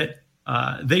were that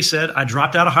they said I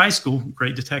dropped out of high school.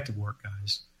 Great detective work,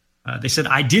 guys. They said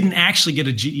I didn't actually get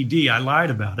a GED. I lied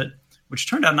about it, which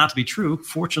turned out not to be true.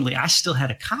 Fortunately, I still had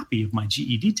a copy of my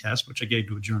GED test, which I gave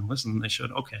to a journalist, and they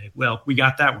said, okay, well, we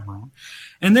got that one wrong.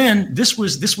 And then this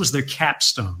was their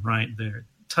capstone, right? Their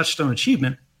touchstone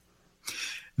achievement,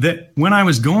 that when I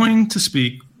was going to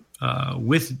speak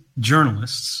with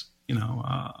journalists,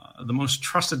 the most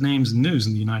trusted names in news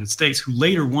in the United States, who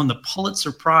later won the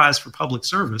Pulitzer Prize for Public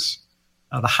Service,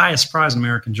 the highest prize in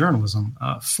American journalism,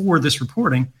 for this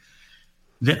reporting,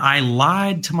 that I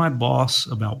lied to my boss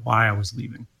about why I was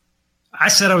leaving. I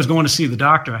said I was going to see the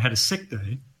doctor. I had a sick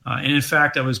day. And in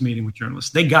fact, I was meeting with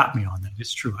journalists. They got me on that.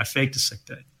 It's true. I faked a sick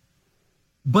day.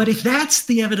 But if that's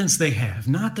the evidence they have,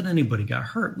 not that anybody got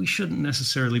hurt, we shouldn't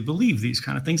necessarily believe these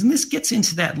kind of things. And this gets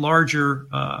into that larger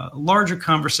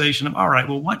conversation of, all right,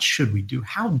 well, what should we do?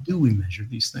 How do we measure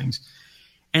these things?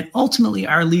 And ultimately,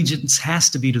 our allegiance has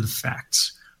to be to the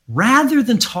facts. Rather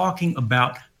than talking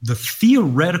about the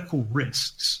theoretical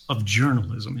risks of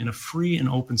journalism in a free and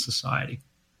open society,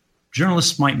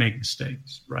 Journalists might make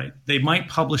mistakes, right? They might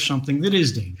publish something that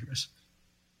is dangerous.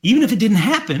 Even if it didn't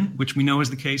happen, which we know is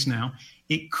the case now,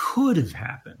 it could have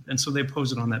happened. And so they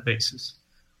pose it on that basis.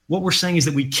 What we're saying is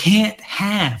that we can't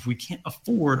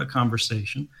afford a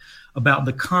conversation about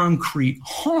the concrete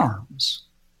harms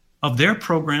of their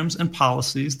programs and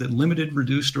policies that limited,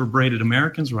 reduced, or abraded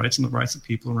Americans' rights and the rights of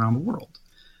people around the world.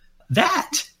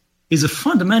 That is a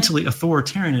fundamentally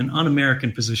authoritarian and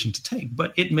un-American position to take,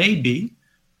 but it may be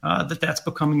that's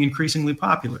becoming increasingly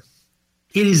popular.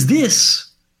 It is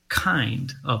this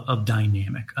kind of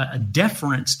dynamic, a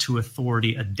deference to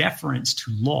authority, a deference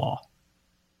to law,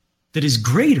 that is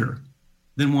greater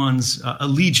than one's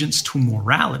allegiance to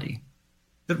morality,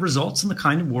 that results in the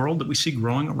kind of world that we see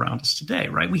growing around us today,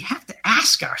 right? We have to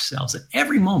ask ourselves at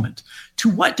every moment, to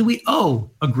what do we owe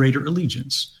a greater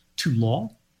allegiance? To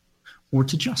law or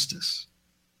to justice?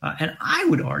 And I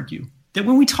would argue that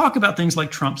when we talk about things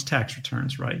like Trump's tax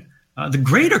returns, right, the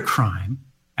greater crime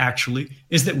actually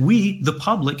is that we, the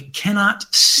public, cannot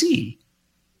see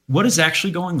what is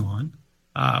actually going on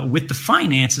with the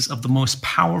finances of the most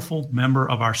powerful member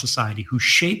of our society who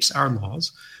shapes our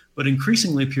laws, but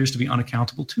increasingly appears to be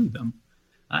unaccountable to them.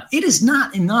 It is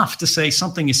not enough to say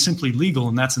something is simply legal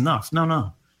and that's enough.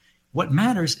 No. What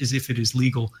matters is if it is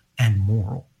legal and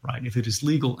moral, right? If it is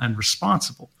legal and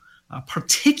responsible,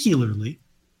 particularly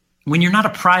when you're not a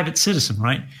private citizen,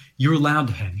 right? You're allowed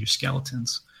to have your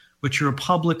skeletons, but you're a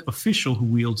public official who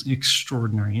wields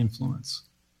extraordinary influence.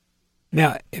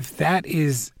 Now, if that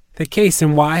is the case,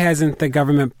 then why hasn't the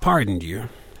government pardoned you?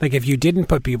 Like, if you didn't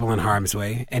put people in harm's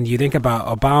way, and you think about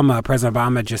Obama, President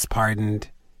Obama just pardoned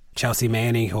Chelsea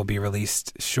Manning, who will be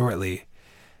released shortly,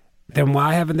 then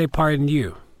why haven't they pardoned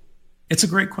you? It's a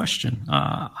great question.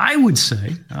 I would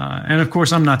say, and of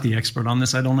course I'm not the expert on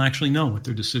this, I don't actually know what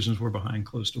their decisions were behind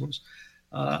closed doors.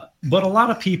 But a lot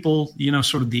of people,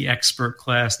 sort of the expert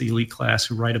class, the elite class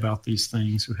who write about these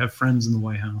things, who have friends in the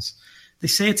White House, they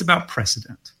say it's about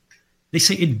precedent. They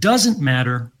say it doesn't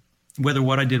matter whether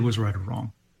what I did was right or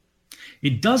wrong.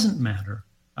 It doesn't matter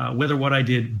whether what I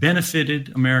did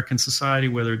benefited American society,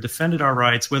 whether it defended our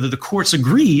rights, whether the courts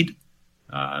agreed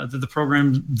that the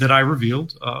program that I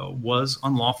revealed was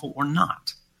unlawful or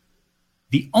not.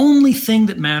 The only thing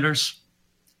that matters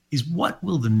is what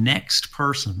will the next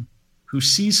person who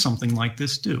sees something like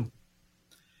this do?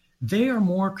 They are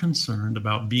more concerned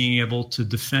about being able to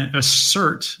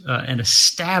assert and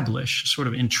establish, sort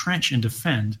of entrench and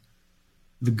defend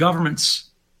the government's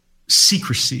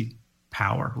secrecy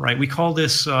power, right? We call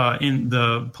this in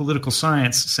the political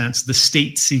science sense, the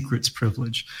state secrets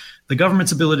privilege. The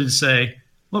government's ability to say,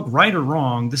 look, right or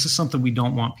wrong, this is something we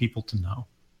don't want people to know.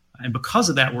 And because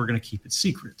of that, we're going to keep it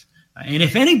secret. And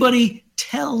if anybody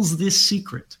tells this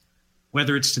secret,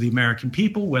 whether it's to the American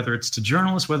people, whether it's to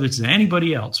journalists, whether it's to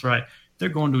anybody else, right, they're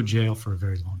going to jail for a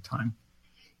very long time.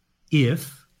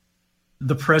 If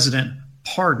the president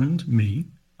pardoned me,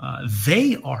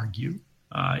 they argue,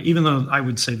 even though I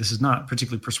would say this is not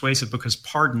particularly persuasive because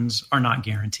pardons are not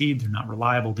guaranteed, they're not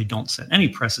reliable, they don't set any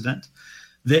precedent,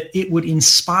 that it would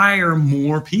inspire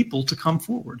more people to come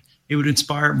forward. It would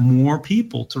inspire more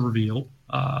people to reveal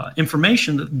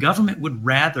information that the government would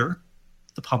rather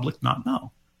the public not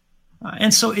know.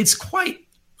 And so it's quite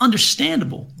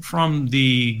understandable from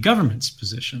the government's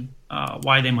position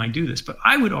why they might do this. But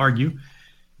I would argue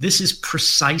this is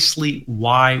precisely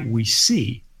why we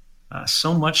see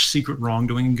so much secret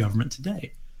wrongdoing in government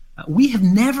today. We have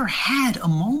never had a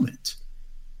moment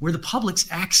where the public's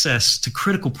access to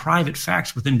critical private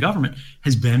facts within government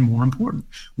has been more important.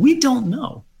 We don't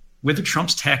know whether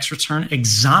Trump's tax return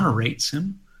exonerates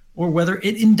him or whether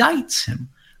it indicts him.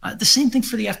 The same thing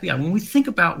for the FBI. When we think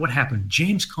about what happened,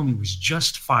 James Comey was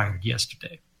just fired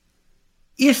yesterday.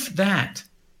 If that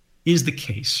is the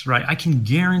case, right, I can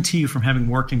guarantee you from having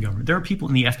worked in government, there are people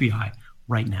in the FBI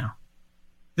right now.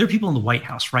 There are people in the White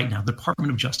House right now, the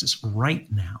Department of Justice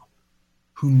right now,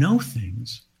 who know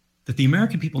things that the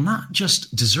American people not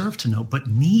just deserve to know, but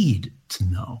need to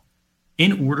know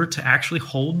in order to actually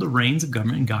hold the reins of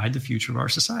government and guide the future of our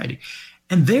society.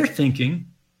 And they're thinking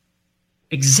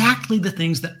exactly the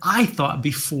things that I thought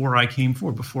before I came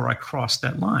forward, before I crossed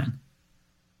that line.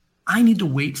 I need to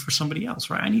wait for somebody else,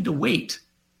 right? I need to wait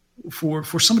for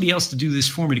somebody else to do this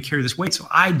for me, to carry this weight, so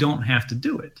I don't have to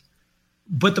do it.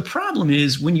 But the problem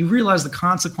is when you realize the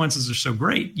consequences are so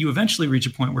great, you eventually reach a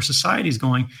point where society is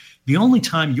going, the only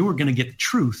time you're going to get the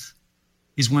truth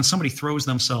is when somebody throws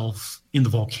themselves in the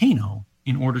volcano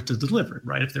in order to deliver it,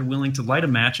 right? If they're willing to light a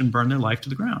match and burn their life to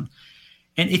the ground.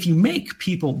 And if you make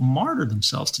people martyr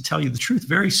themselves to tell you the truth,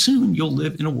 very soon you'll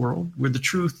live in a world where the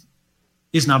truth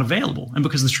is not available. And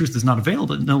because the truth is not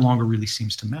available, it no longer really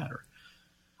seems to matter.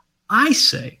 I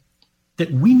say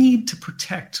that we need to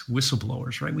protect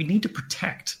whistleblowers, right? We need to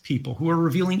protect people who are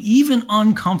revealing even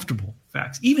uncomfortable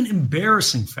facts, even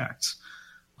embarrassing facts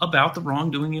about the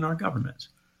wrongdoing in our government,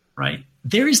 right?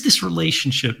 There is this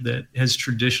relationship that has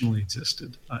traditionally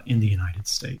existed in the United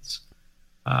States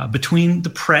between the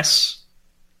press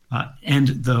and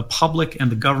the public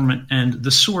and the government and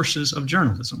the sources of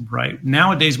journalism, right?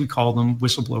 Nowadays, we call them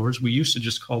whistleblowers. We used to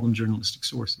just call them journalistic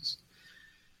sources.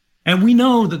 And we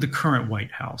know that the current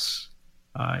White House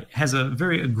has a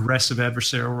very aggressive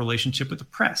adversarial relationship with the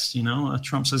press.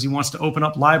 Trump says he wants to open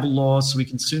up libel laws so we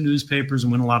can sue newspapers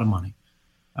and win a lot of money.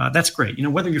 That's great.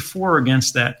 Whether you're for or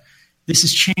against that, this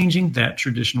is changing that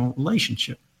traditional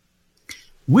relationship.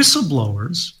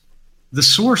 Whistleblowers, the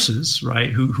sources,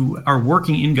 right, who are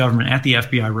working in government at the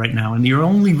FBI right now, and the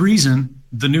only reason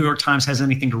the New York Times has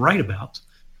anything to write about,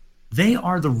 they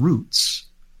are the roots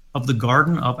of the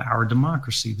garden of our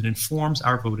democracy that informs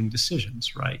our voting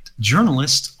decisions, right?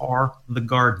 Journalists are the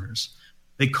gardeners.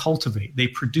 They cultivate, they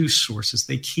produce sources,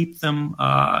 they keep them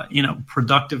in a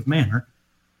productive manner.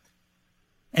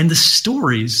 And the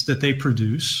stories that they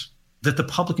produce, that the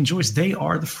public enjoys, they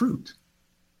are the fruit.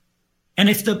 And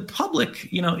if the public,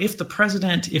 if the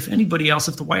president, if anybody else,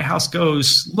 if the White House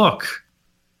goes, look,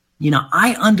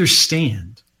 I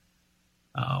understand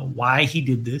why he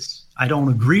did this. I don't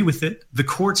agree with it. The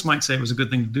courts might say it was a good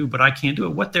thing to do, but I can't do it.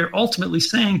 What they're ultimately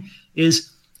saying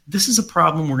is this is a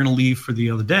problem we're going to leave for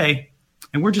the other day,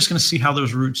 and we're just going to see how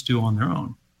those roots do on their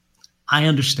own. I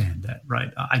understand that,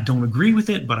 right? I don't agree with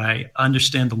it, but I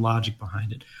understand the logic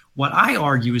behind it. What I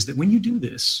argue is that when you do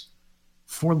this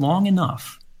for long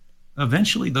enough,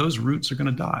 eventually those roots are going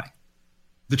to die.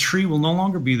 The tree will no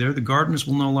longer be there. The gardeners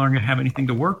will no longer have anything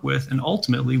to work with, and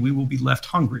ultimately we will be left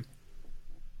hungry.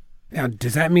 Now,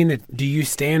 does that mean that, do you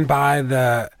stand by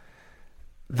the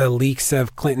leaks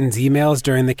of Clinton's emails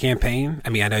during the campaign? I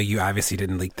mean, I know you obviously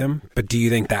didn't leak them, but do you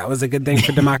think that was a good thing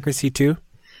for democracy too?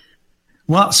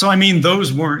 Well, so I mean,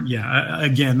 those weren't,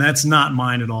 again, that's not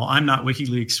mine at all. I'm not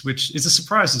WikiLeaks, which is a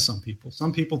surprise to some people.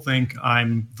 Some people think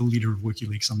I'm the leader of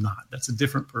WikiLeaks. I'm not. That's a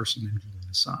different person than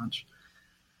Julian Assange.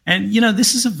 And,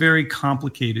 this is a very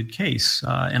complicated case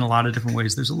in a lot of different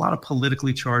ways. There's a lot of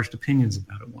politically charged opinions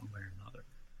about it one way or another.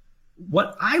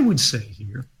 What I would say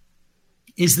here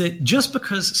is that just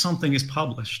because something is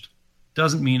published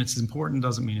doesn't mean it's important,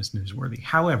 doesn't mean it's newsworthy.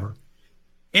 However,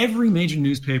 every major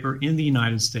newspaper in the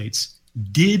United States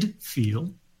did feel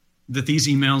that these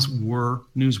emails were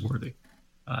newsworthy.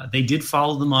 They did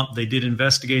follow them up. They did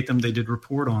investigate them. They did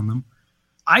report on them.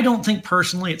 I don't think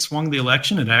personally it swung the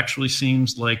election. It actually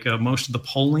seems like most of the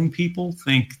polling people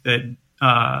think that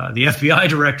the FBI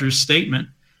director's statement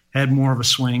had more of a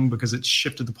swing because it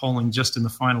shifted the polling just in the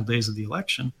final days of the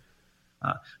election.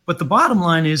 But the bottom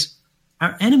line is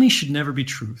our enemy should never be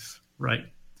truth, right?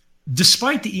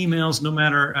 Despite the emails, no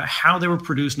matter how they were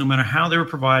produced, no matter how they were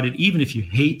provided, even if you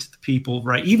hate the people,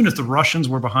 right? Even if the Russians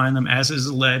were behind them, as is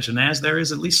alleged, and as there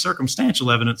is at least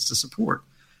circumstantial evidence to support,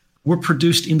 were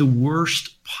produced in the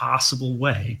worst possible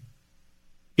way.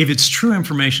 If it's true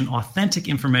information, authentic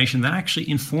information that actually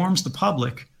informs the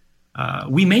public,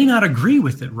 we may not agree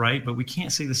with it, right? But we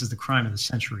can't say this is the crime of the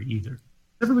century either.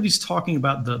 Everybody's talking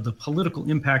about the political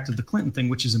impact of the Clinton thing,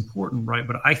 which is important, right?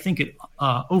 But I think it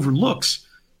overlooks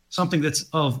something that's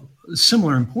of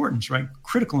similar importance, right?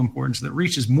 Critical importance that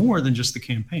reaches more than just the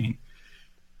campaign.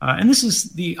 And this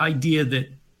is the idea that,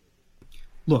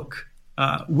 look,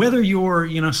 whether you're,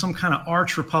 some kind of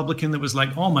arch Republican that was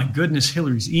like, oh my goodness,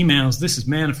 Hillary's emails, this is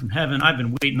manna from heaven, I've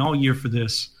been waiting all year for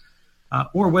this.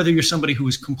 Or whether you're somebody who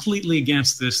was completely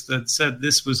against this, that said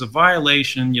this was a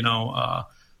violation,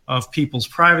 of people's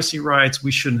privacy rights.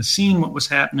 We shouldn't have seen what was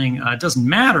happening. It doesn't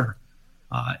matter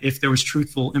if there was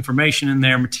truthful information in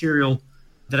there, material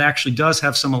that actually does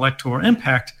have some electoral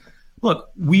impact. Look,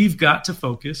 we've got to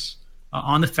focus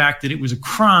on the fact that it was a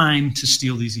crime to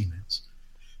steal these emails.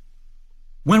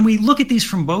 When we look at these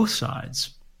from both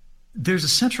sides, there's a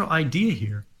central idea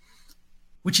here,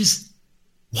 which is,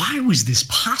 why was this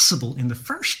possible in the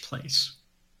first place?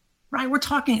 Right? We're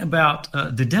talking about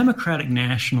the Democratic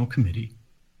National Committee,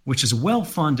 which is a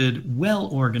well-funded,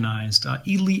 well-organized,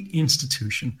 elite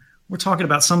institution. We're talking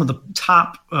about some of the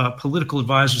top political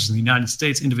advisors in the United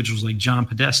States, individuals like John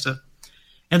Podesta,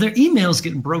 and their emails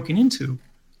getting broken into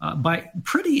by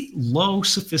pretty low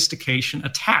sophistication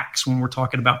attacks when we're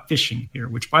talking about phishing here,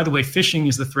 which, by the way, phishing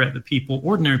is the threat that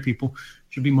ordinary people,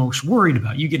 should be most worried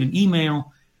about. You get an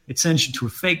email, It sends you to a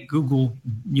fake Google,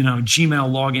 Gmail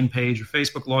login page or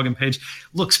Facebook login page.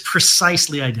 Looks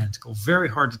precisely identical. Very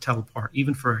hard to tell apart,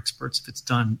 even for experts, if it's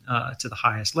done to the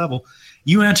highest level.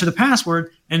 You enter the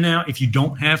password, and now if you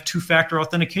don't have two-factor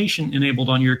authentication enabled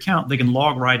on your account, they can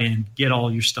log right in, get all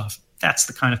your stuff. That's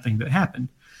the kind of thing that happened.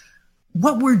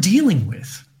 What we're dealing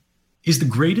with is the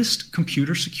greatest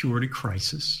computer security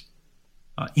crisis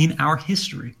in our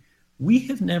history. We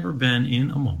have never been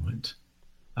in a moment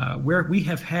where we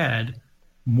have had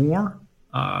more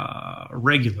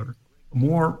regular,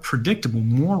 more predictable,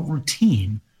 more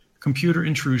routine computer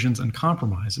intrusions and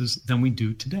compromises than we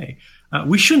do today.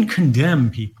 We shouldn't condemn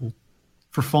people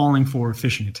for falling for a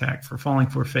phishing attack, for falling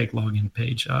for a fake login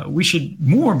page. We should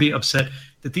more be upset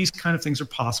that these kind of things are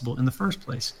possible in the first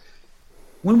place.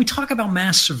 When we talk about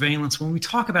mass surveillance, when we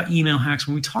talk about email hacks,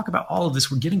 when we talk about all of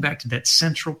this, we're getting back to that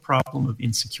central problem of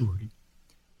insecurity.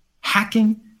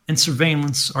 Hacking and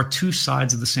surveillance are two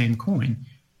sides of the same coin.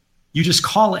 You just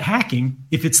call it hacking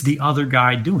if it's the other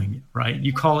guy doing it, right?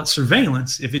 You call it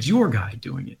surveillance if it's your guy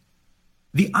doing it.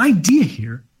 The idea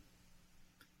here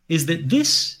is that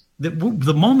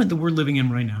the moment that we're living in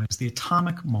right now is the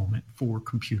atomic moment for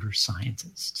computer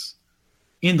scientists.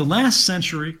 In the last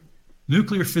century,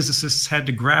 nuclear physicists had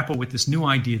to grapple with this new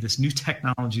idea, this new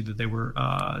technology that they were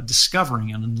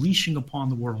discovering and unleashing upon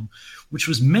the world, which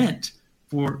was meant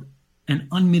for an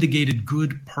unmitigated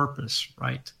good purpose,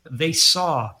 right? They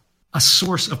saw a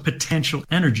source of potential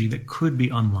energy that could be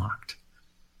unlocked.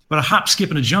 But a hop, skip,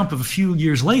 and a jump of a few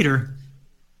years later,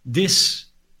 this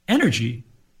energy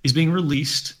is being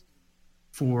released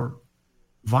for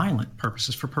violent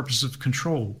purposes, for purposes of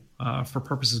control, for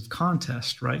purposes of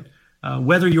contest, right?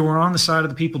 Whether you're on the side of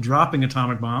the people dropping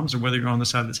atomic bombs or whether you're on the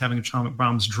side that's having atomic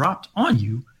bombs dropped on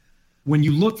you, when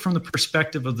you look from the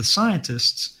perspective of the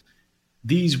scientists,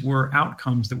 these were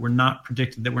outcomes that were not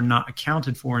predicted, that were not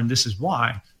accounted for, and this is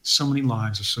why so many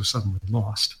lives are so suddenly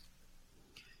lost.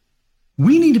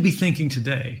 We need to be thinking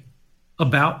today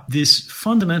about this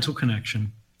fundamental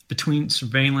connection between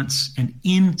surveillance and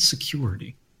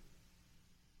insecurity.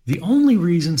 The only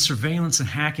reason surveillance and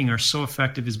hacking are so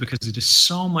effective is because it is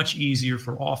so much easier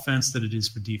for offense than it is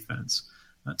for defense.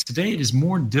 Today, it is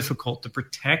more difficult to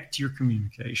protect your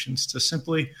communications, to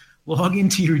simply log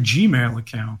into your Gmail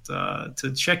account,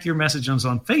 to check your messages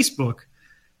on Facebook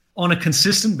on a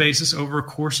consistent basis over a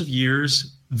course of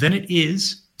years than it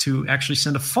is to actually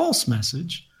send a false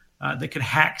message that could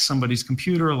hack somebody's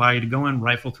computer, allow you to go in,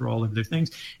 rifle through all of their things.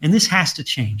 And this has to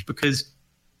change because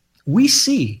we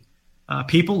see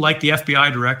people like the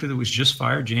FBI director that was just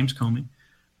fired, James Comey,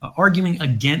 arguing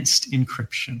against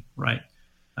encryption, right?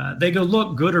 They go,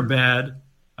 look, good or bad,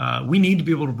 we need to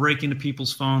be able to break into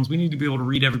people's phones. We need to be able to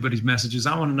read everybody's messages.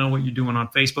 I want to know what you're doing on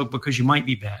Facebook because you might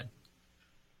be bad.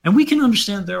 And we can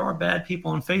understand there are bad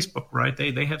people on Facebook, right?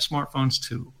 They have smartphones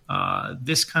too.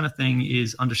 This kind of thing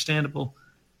is understandable.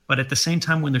 But at the same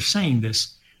time, when they're saying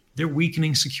this, they're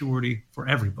weakening security for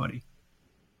everybody.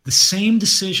 The same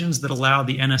decisions that allow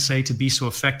the NSA to be so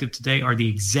effective today are the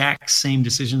exact same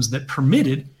decisions that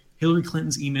permitted Hillary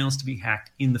Clinton's emails to be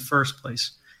hacked in the first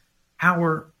place.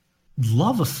 Our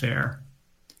love affair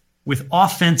with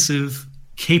offensive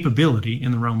capability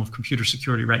in the realm of computer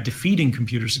security, right? Defeating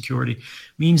computer security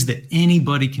means that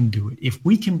anybody can do it. If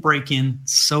we can break in,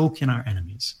 so can our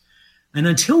enemies. And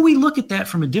until we look at that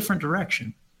from a different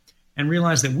direction and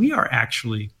realize that we are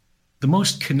actually the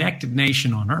most connected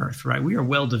nation on earth, right? We are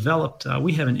well developed.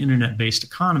 We have an internet-based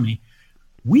economy.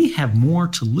 We have more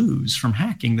to lose from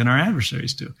hacking than our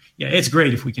adversaries do. Yeah, it's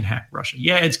great if we can hack Russia.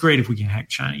 Yeah, it's great if we can hack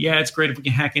China. Yeah, it's great if we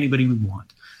can hack anybody we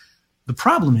want. The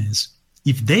problem is,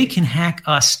 if they can hack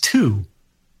us too,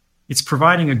 it's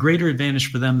providing a greater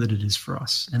advantage for them than it is for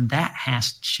us. And that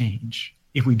has to change.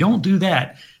 If we don't do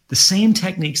that, the same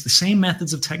techniques, the same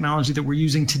methods of technology that we're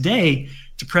using today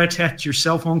to protect your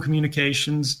cell phone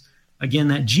communications, again,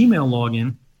 that Gmail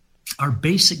login, are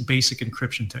basic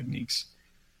encryption techniques.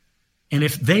 And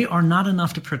if they are not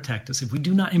enough to protect us, if we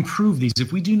do not improve these,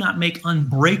 if we do not make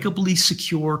unbreakably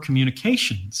secure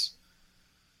communications,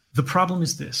 the problem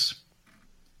is this.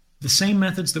 The same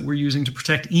methods that we're using to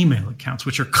protect email accounts,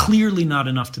 which are clearly not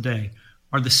enough today,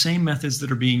 are the same methods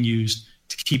that are being used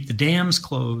to keep the dams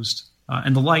closed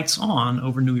and the lights on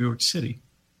over New York City.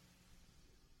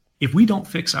 If we don't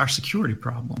fix our security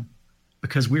problem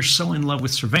because we're so in love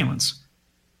with surveillance,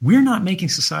 we're not making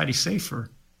society safer.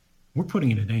 We're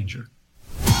putting it in danger.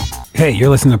 Hey, you're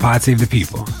listening to Pod Save the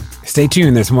People. Stay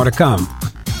tuned, there's more to come.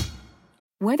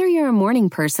 Whether you're a morning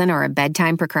person or a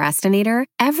bedtime procrastinator,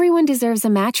 everyone deserves a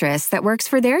mattress that works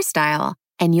for their style.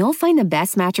 And you'll find the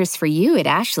best mattress for you at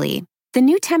Ashley. The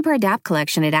new Temper-Adapt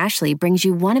collection at Ashley brings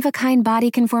you one-of-a-kind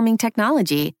body-conforming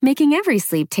technology, making every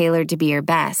sleep tailored to be your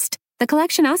best. The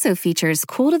collection also features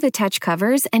cool-to-the-touch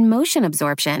covers and motion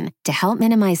absorption to help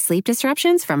minimize sleep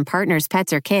disruptions from partners,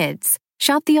 pets, or kids.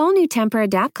 Shop the all-new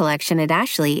Temper-Adapt collection at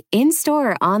Ashley,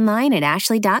 in-store or online at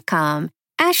ashley.com.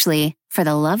 Ashley, for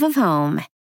the love of home.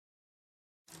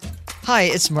 Hi,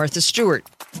 it's Martha Stewart.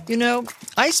 You know,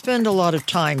 I spend a lot of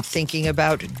time thinking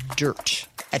about dirt.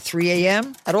 At 3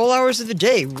 a.m., at all hours of the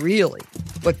day, really.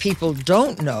 What people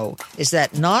don't know is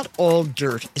that not all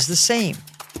dirt is the same.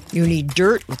 You need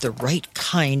dirt with the right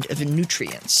kind of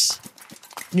nutrients.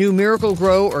 New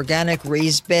Miracle-Gro organic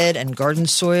raised bed and garden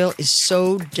soil is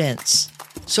so dense,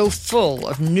 so full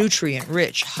of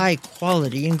nutrient-rich,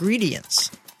 high-quality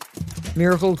ingredients.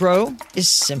 Miracle-Gro is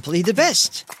simply the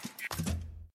best.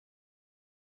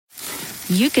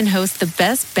 You can host the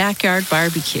best backyard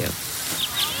barbecue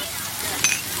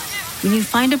when you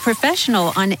find a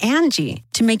professional on Angie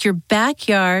to make your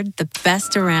backyard the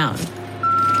best around.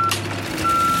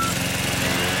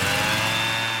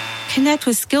 Connect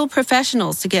with skilled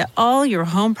professionals to get all your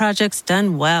home projects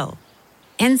done well.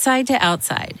 Inside to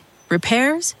outside,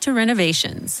 repairs to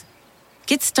renovations.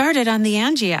 Get started on the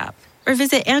Angie app or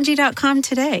visit Angie.com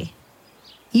today.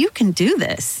 You can do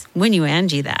this when you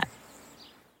Angie that.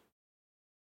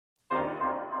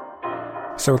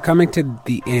 So we're coming to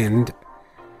the end.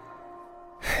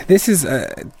 This is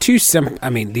too simple.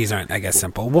 I mean, these aren't, I guess,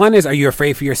 simple. One is, are you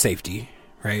afraid for your safety,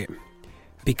 right?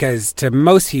 Because to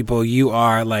most people, you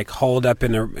are like holed up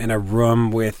in a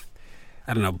room with,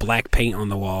 I don't know, black paint on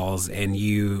the walls, and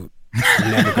you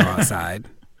never go outside,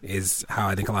 is how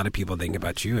I think a lot of people think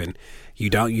about you. And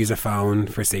you don't use a phone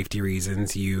for safety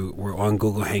reasons. You were on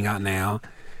Google Hangout now.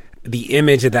 The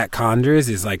image that conjures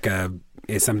is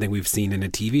is something we've seen in a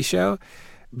TV show.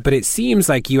 But it seems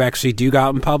like you actually do go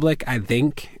out in public, I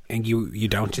think, and you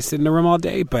don't just sit in a room all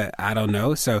day, but I don't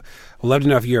know. So I'd love to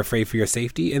know if you're afraid for your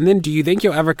safety. And then do you think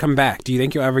you'll ever come back? Do you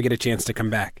think you'll ever get a chance to come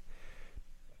back?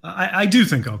 I do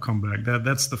think I'll come back.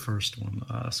 That's the first one.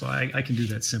 So I can do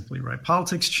that simply, right?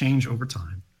 Politics change over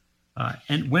time.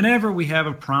 And whenever we have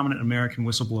a prominent American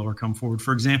whistleblower come forward,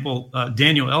 for example,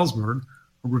 Daniel Ellsberg,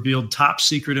 who revealed top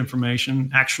secret information,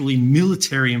 actually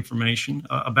military information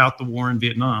about the war in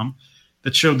Vietnam,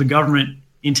 that showed the government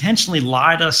intentionally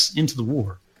lied us into the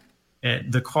war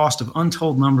at the cost of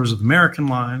untold numbers of American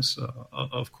lives,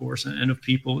 of course, and of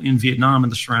people in Vietnam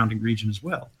and the surrounding region as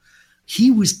well.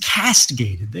 He was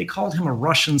castigated. They called him a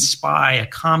Russian spy, a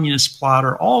communist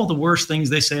plotter, all the worst things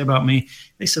they say about me.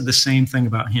 They said the same thing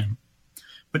about him.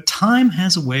 But time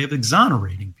has a way of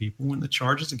exonerating people when the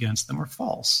charges against them are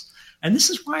false. And this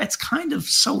is why it's kind of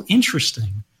so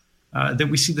interesting that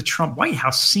we see the Trump White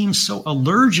House seem so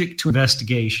allergic to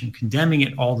investigation, condemning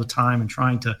it all the time and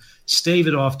trying to stave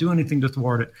it off, do anything to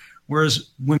thwart it. Whereas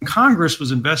when Congress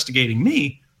was investigating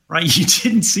me, right, you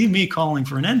didn't see me calling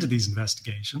for an end to these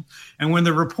investigations. And when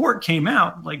the report came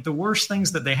out, like the worst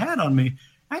things that they had on me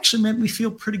actually made me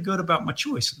feel pretty good about my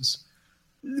choices.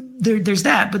 There's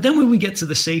that. But then when we get to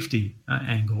the safety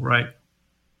angle, right,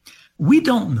 we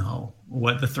don't know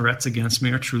what the threats against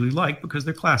me are truly like because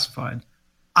they're classified.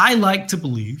 I like to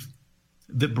believe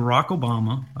that Barack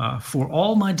Obama, for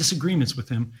all my disagreements with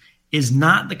him, is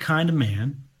not the kind of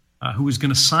man who is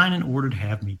going to sign an order to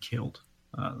have me killed.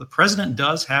 The president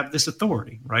does have this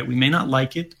authority, right? We may not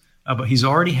like it, but he's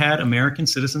already had American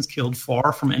citizens killed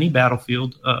far from any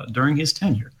battlefield during his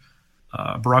tenure.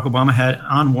 Barack Obama had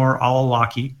Anwar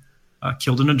al-Awlaki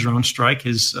killed in a drone strike.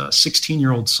 His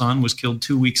 16-year-old son was killed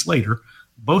 2 weeks later.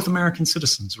 Both American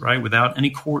citizens, right, without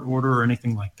any court order or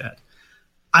anything like that.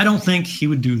 I don't think he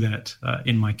would do that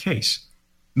in my case.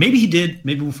 Maybe he did.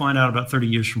 Maybe we'll find out about 30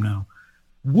 years from now.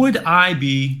 Would I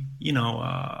be,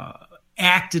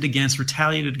 acted against,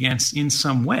 retaliated against in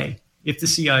some way if the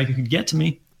CIA could get to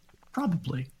me?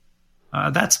 Probably.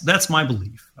 That's my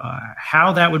belief.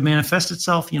 How that would manifest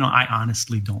itself, I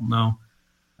honestly don't know.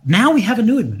 Now we have a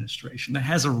new administration that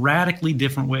has a radically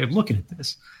different way of looking at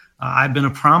this. I've been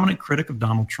a prominent critic of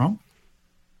Donald Trump.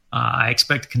 I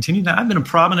expect to continue that. I've been a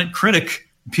prominent critic,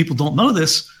 people don't know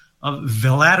this, of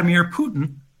Vladimir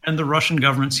Putin and the Russian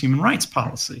government's human rights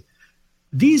policy.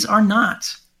 These are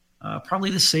not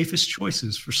probably the safest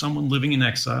choices for someone living in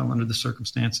exile under the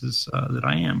circumstances that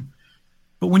I am.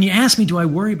 But when you ask me, do I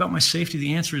worry about my safety?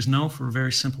 The answer is no, for a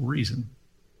very simple reason.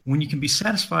 When you can be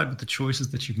satisfied with the choices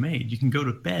that you've made, you can go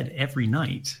to bed every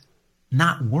night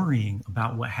not worrying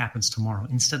about what happens tomorrow,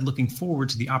 instead looking forward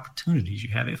to the opportunities you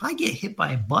have. If I get hit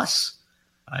by a bus,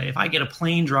 if I get a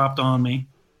plane dropped on me,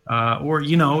 or,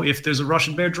 if there's a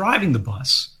Russian bear driving the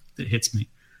bus that hits me,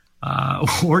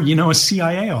 or, a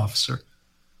CIA officer,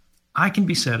 I can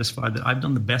be satisfied that I've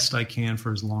done the best I can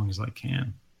for as long as I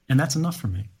can. And that's enough for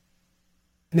me.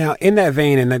 Now, in that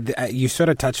vein, and you sort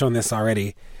of touched on this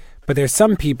already, but there's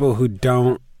some people who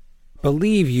don't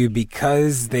believe you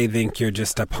because they think you're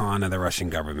just a pawn of the Russian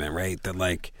government, right?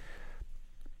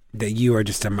 That you are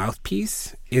just a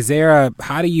mouthpiece.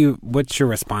 What's your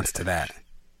response to that?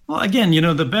 Well, again,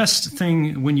 the best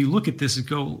thing when you look at this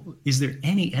is there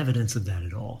any evidence of that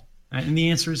at all? And the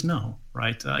answer is no,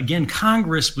 right? Again,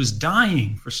 Congress was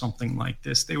dying for something like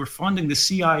this. They were funding the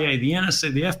CIA, the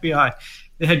NSA, the FBI.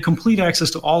 They had complete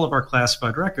access to all of our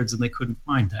classified records, and they couldn't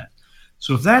find that.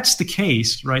 So if that's the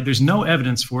case, right, there's no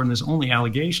evidence for it, and there's only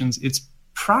allegations, it's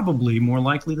probably more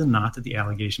likely than not that the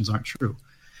allegations aren't true.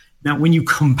 Now, when you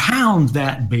compound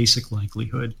that basic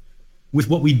likelihood with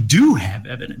what we do have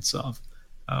evidence of,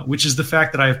 which is the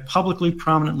fact that I have publicly,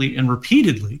 prominently, and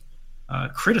repeatedly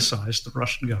criticized the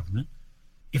Russian government.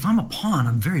 If I'm a pawn,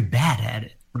 I'm very bad at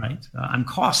it, right? I'm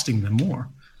costing them more.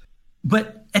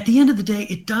 But at the end of the day,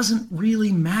 it doesn't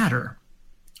really matter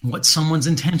what someone's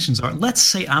intentions are. Let's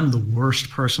say I'm the worst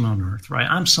person on earth, right?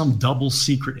 I'm some double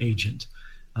secret agent.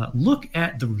 Look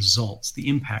at the results, the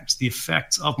impacts, the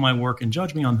effects of my work, and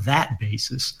judge me on that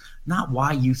basis, not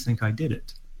why you think I did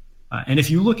it. And if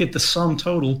you look at the sum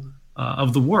total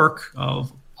of the work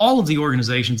of all of the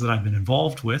organizations that I've been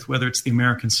involved with, whether it's the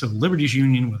American Civil Liberties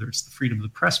Union, whether it's the Freedom of the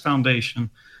Press Foundation,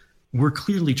 we're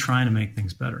clearly trying to make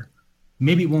things better.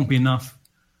 Maybe it won't be enough.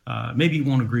 Maybe you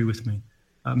won't agree with me.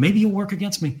 Maybe you'll work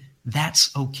against me.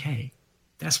 That's okay.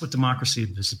 That's what democracy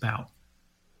is about.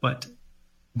 But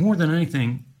more than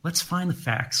anything, let's find the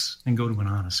facts and go to an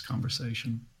honest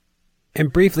conversation.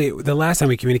 And briefly, the last time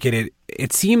we communicated,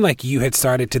 it seemed like you had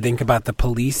started to think about the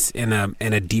police in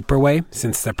a deeper way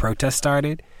since the protest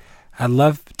started. I'd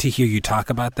love to hear you talk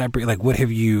about that. Like, what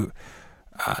have you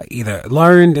either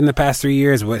learned in the past 3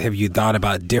 years? What have you thought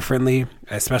about differently,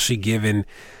 especially given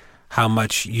how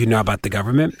much you know about the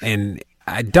government? And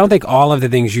I don't think all of the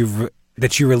things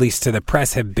that you released to the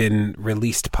press have been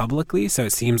released publicly. So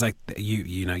it seems like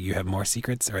you have more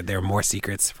secrets, or there are more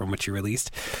secrets from what you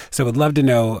released. So I'd love to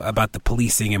know about the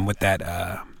policing and what that,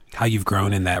 how you've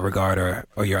grown in that regard,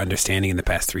 or your understanding in the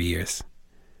past 3 years.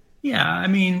 Yeah, I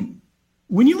mean,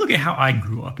 when you look at how I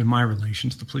grew up in my relation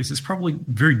to the police, it's probably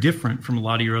very different from a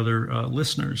lot of your other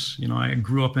listeners. I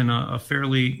grew up in a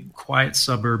fairly quiet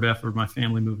suburb after my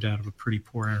family moved out of a pretty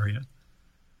poor area.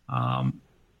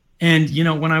 And,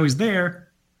 when I was there,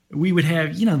 we would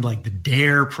have, like the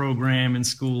DARE program in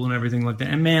school and everything like that.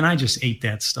 And man, I just ate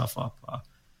that stuff up.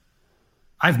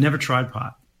 I've never tried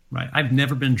pot, right? I've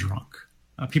never been drunk.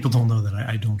 People don't know that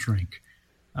I don't drink.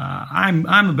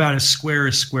 I'm about as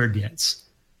square gets.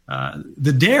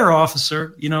 The DARE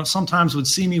officer, sometimes would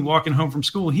see me walking home from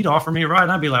school. He'd offer me a ride.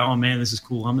 And I'd be like, oh man, this is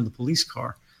cool. I'm in the police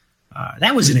car.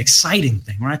 That was an exciting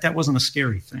thing, right? That wasn't a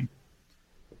scary thing.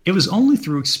 It was only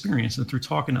through experience and through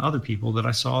talking to other people that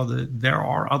I saw that there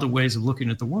are other ways of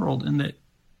looking at the world, and that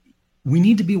we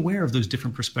need to be aware of those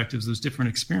different perspectives, those different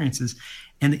experiences,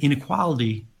 and the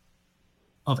inequality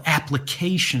of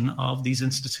application of these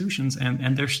institutions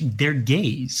and their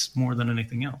gaze more than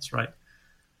anything else, right?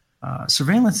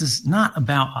 Surveillance is not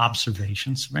about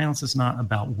observation. Surveillance is not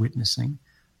about witnessing.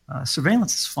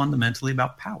 Surveillance is fundamentally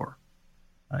about power.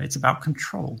 It's about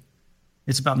control.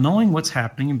 It's about knowing what's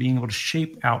happening and being able to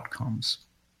shape outcomes.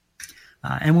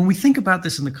 And when we think about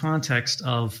this in the context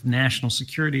of national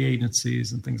security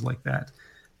agencies and things like that,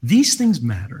 these things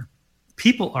matter.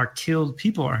 People are killed,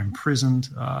 people are imprisoned,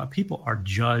 people are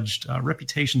judged,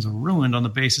 reputations are ruined on the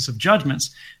basis of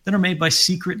judgments that are made by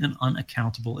secret and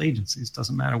unaccountable agencies.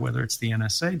 Doesn't matter whether it's the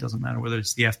NSA, doesn't matter whether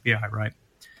it's the FBI, right?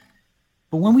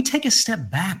 But when we take a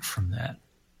step back from that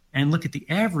and look at the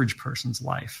average person's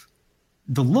life,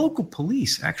 the local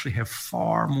police actually have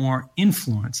far more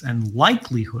influence and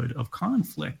likelihood of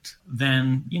conflict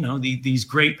than, these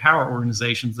great power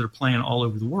organizations that are playing all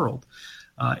over the world.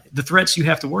 The threats you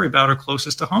have to worry about are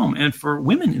closest to home. And for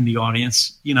women in the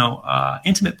audience,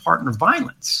 intimate partner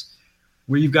violence,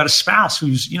 where you've got a spouse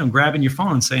who's, grabbing your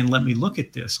phone and saying, let me look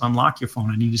at this, unlock your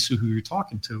phone, I need to see who you're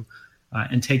talking to,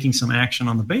 and taking some action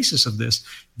on the basis of this.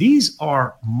 These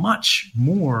are much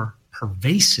more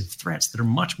pervasive threats that are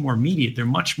much more immediate. They're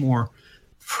much more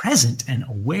present and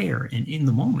aware and in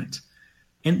the moment.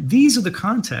 And these are the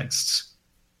contexts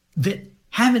that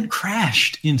haven't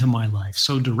crashed into my life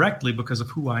so directly because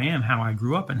of who I am, how I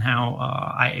grew up, and how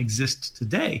I exist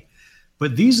today.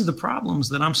 But these are the problems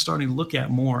that I'm starting to look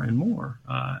at more and more.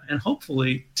 And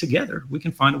hopefully together we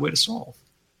can find a way to solve.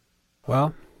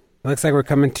 Well, it looks like we're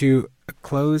coming to a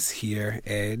close here,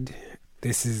 Ed.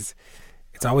 It's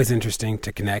always interesting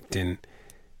to connect and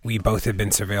we both have been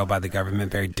surveilled by the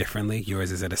government very differently.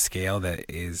 Yours is at a scale that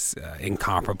is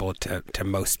incomparable to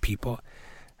most people.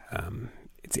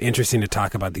 It's interesting to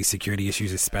talk about these security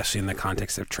issues, especially in the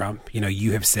context of Trump. You know,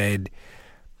 you have said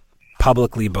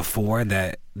publicly before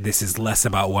that this is less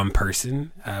about one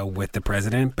person with the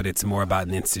president, but it's more about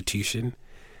an institution.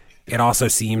 It also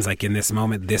seems like in this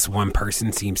moment, this one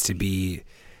person seems to be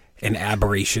an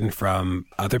aberration from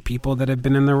other people that have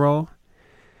been in the role.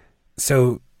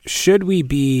 So should we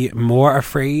be more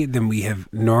afraid than we have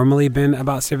normally been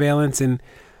about surveillance? And,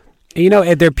 you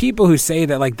know, there are people who say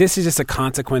that, like, this is just a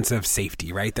consequence of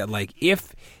safety, right? That, like,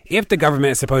 if the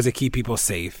government is supposed to keep people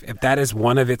safe, if that is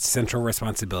one of its central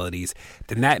responsibilities,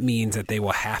 then that means that they will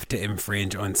have to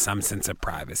infringe on some sense of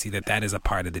privacy, that is a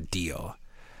part of the deal.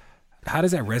 How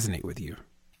does that resonate with you?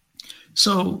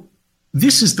 So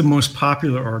this is the most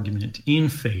popular argument in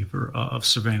favor of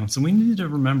surveillance, and we need to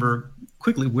remember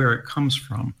quickly where it comes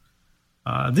from.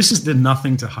 This is the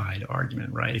nothing to hide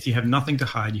argument, right? If you have nothing to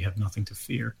hide, you have nothing to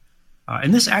fear.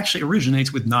 And this actually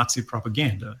originates with Nazi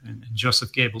propaganda and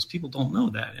Joseph Goebbels. People don't know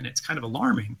that, and it's kind of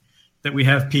alarming that we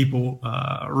have people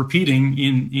repeating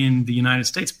in the United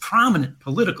States, prominent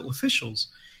political officials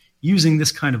using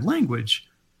this kind of language.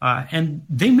 And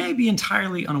they may be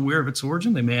entirely unaware of its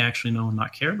origin. They may actually know and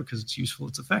not care because it's useful,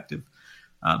 it's effective.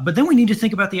 But then we need to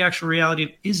think about the actual reality of,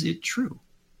 is it true?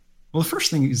 Well, the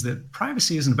first thing is that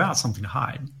privacy isn't about something to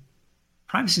hide.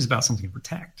 Privacy is about something to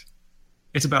protect.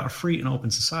 It's about a free and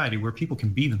open society where people can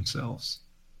be themselves.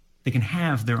 They can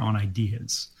have their own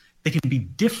ideas. They can be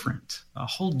different,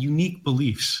 hold unique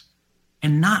beliefs,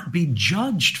 and not be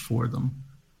judged for them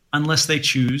unless they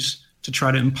choose to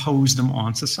try to impose them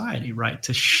on society, right?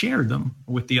 To share them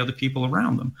with the other people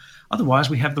around them. Otherwise,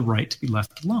 we have the right to be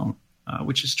left alone,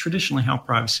 which is traditionally how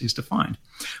privacy is defined.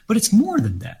 But it's more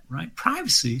than that, right?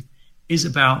 Privacy is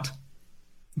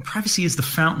the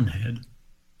fountainhead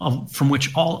from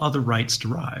which all other rights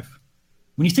derive.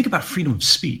 When you think about freedom of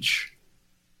speech,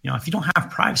 you know, if you don't have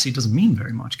privacy, it doesn't mean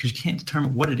very much because you can't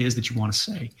determine what it is that you want to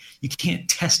say. You can't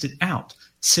test it out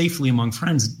safely among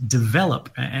friends, develop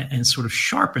and sort of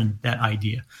sharpen that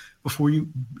idea before you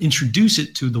introduce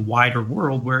it to the wider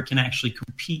world where it can actually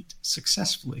compete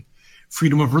successfully.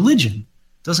 Freedom of religion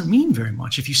doesn't mean very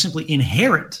much if you simply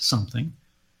inherit something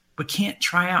but can't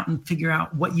try out and figure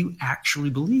out what you actually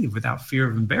believe without fear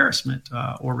of embarrassment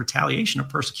or retaliation or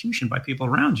persecution by people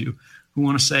around you who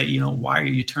want to say, you know, why are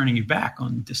you turning your back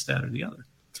on this, that, or the other?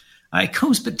 It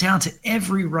comes but down to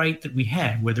every right that we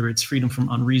have, whether it's freedom from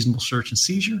unreasonable search and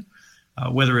seizure,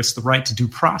 whether it's the right to due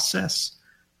process,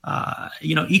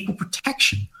 equal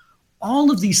protection.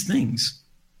 All of these things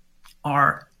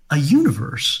are a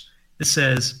universe that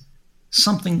says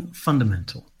something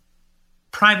fundamental.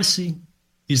 Privacy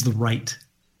is the right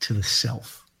to the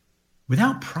self.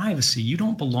 Without privacy, you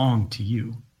don't belong to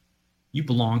you. You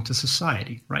belong to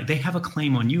society, right? They have a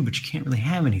claim on you, but you can't really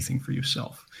have anything for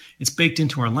yourself. It's baked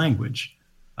into our language.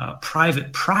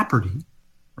 Private property,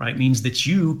 right, means that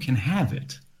you can have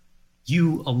it,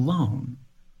 you alone.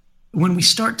 When we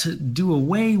start to do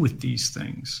away with these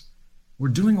things, we're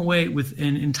doing away with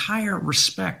an entire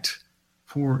respect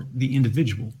for the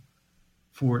individual,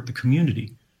 for the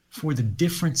community, for the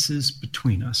differences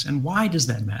between us. And why does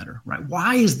that matter, right?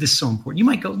 Why is this so important? You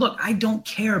might go, look, I don't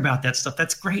care about that stuff.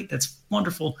 That's great. That's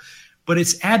wonderful. But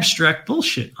it's abstract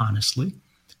bullshit, honestly,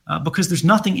 because there's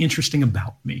nothing interesting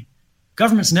about me.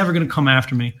 Government's never going to come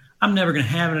after me. I'm never going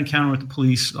to have an encounter with the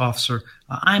police officer.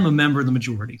 I'm a member of the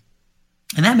majority.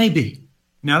 And that may be.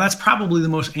 Now, that's probably the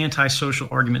most antisocial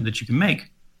argument that you can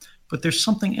make. But there's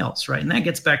something else, right? And that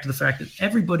gets back to the fact that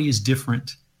everybody is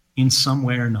different in some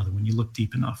way or another when you look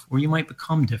deep enough, or you might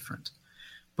become different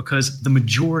because the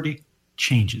majority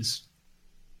changes.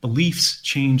 Beliefs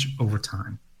change over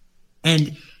time.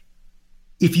 And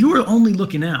if you are only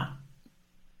looking out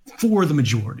for the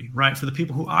majority, right, for the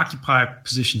people who occupy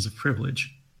positions of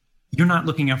privilege, you're not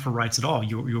looking out for rights at all.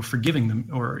 You're forgiving them,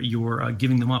 or you're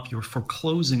giving them up. You're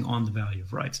foreclosing on the value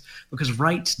of rights because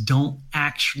rights don't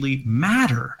actually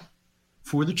matter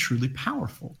for the truly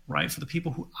powerful, right? For the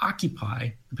people who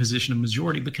occupy the position of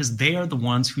majority, because they are the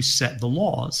ones who set the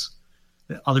laws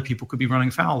that other people could be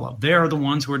running foul of. They are the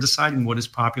ones who are deciding what is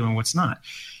popular and what's not.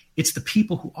 It's the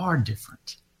people who are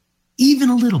different, even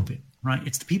a little bit, right?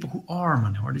 It's the people who are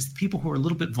minorities, the people who are a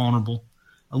little bit vulnerable,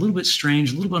 a little bit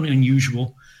strange, a little bit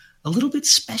unusual, a little bit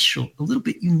special, a little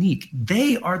bit unique.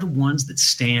 They are the ones that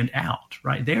stand out,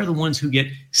 right? They are the ones who get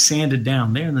sanded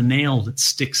down. They're the nail that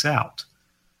sticks out.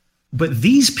 But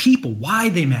these people, why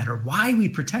they matter, why we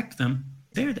protect them,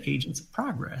 they're the agents of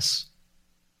progress.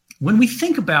 When we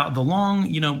think about the long,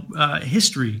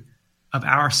 history of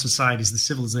our societies, the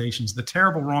civilizations, the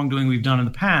terrible wrongdoing we've done in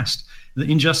the past, the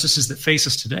injustices that face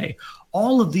us today.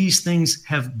 All of these things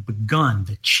have begun,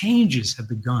 the changes have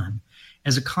begun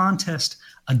as a contest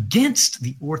against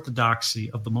the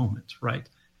orthodoxy of the moment, right?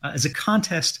 As a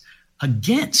contest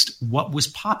against what was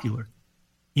popular,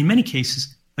 in many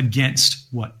cases against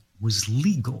what was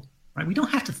legal, right? We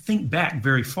don't have to think back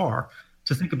very far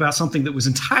to think about something that was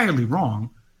entirely wrong,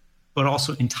 but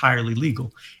also entirely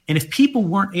legal. And if people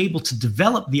weren't able to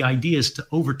develop the ideas to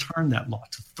overturn that law,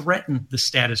 to threaten the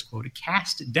status quo, to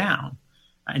cast it down,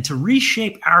 and to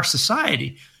reshape our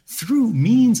society through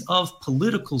means of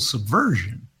political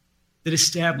subversion that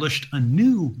established a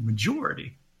new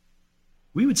majority,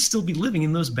 we would still be living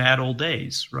in those bad old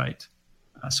days, right?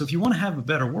 So if you want to have a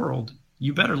better world,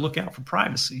 you better look out for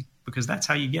privacy, because that's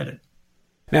how you get it.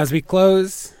 Now, as we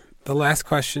close, the last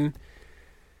question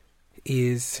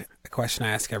is a question I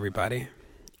ask everybody,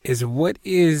 is what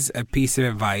is a piece of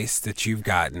advice that you've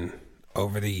gotten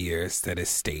over the years that has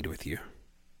stayed with you?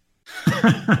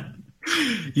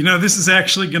 This is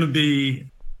actually going to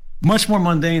be much more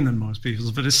mundane than most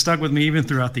people's, but it's stuck with me even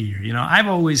throughout the year. I've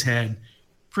always had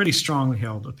pretty strongly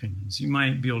held opinions. You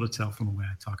might be able to tell from the way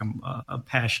I talk. I'm a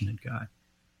passionate guy.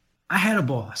 I had a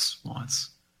boss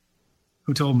once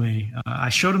who told me, I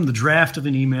showed him the draft of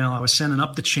an email I was sending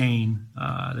up the chain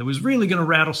that was really going to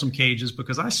rattle some cages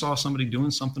because I saw somebody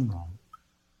doing something wrong.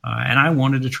 And I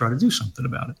wanted to try to do something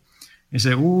about it. He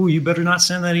said, "Ooh, you better not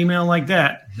send that email like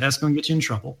that. That's going to get you in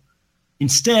trouble.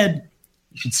 Instead,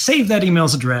 you should save that email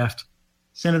as a draft,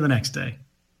 send it the next day."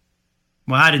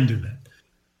 Well, I didn't do that.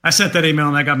 I sent that email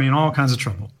and that got me in all kinds of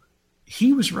trouble.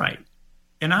 He was right.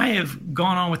 And I have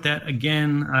gone on with that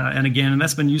again and again, and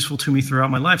that's been useful to me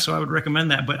throughout my life, so I would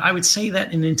recommend that. But I would say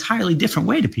that in an entirely different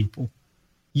way to people.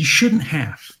 You shouldn't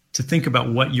have to think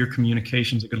about what your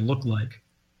communications are going to look like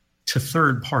to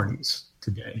third parties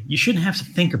today. You shouldn't have to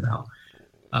think about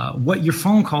what your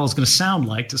phone call is going to sound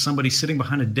like to somebody sitting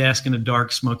behind a desk in a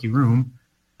dark, smoky room.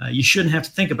 You shouldn't have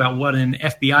to think about what an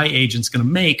FBI agent's going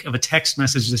to make of a text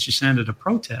message that you send at a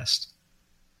protest.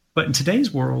 But in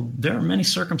today's world, there are many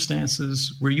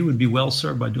circumstances where you would be well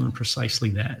served by doing precisely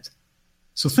that.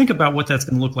 So think about what that's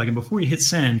going to look like. And before you hit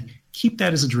send, keep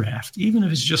that as a draft, even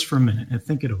if it's just for a minute, and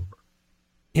think it over.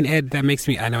 And Ed, that makes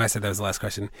me, I know I said that was the last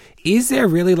question. Is there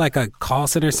really like a call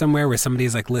center somewhere where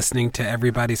somebody's like listening to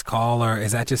everybody's call, or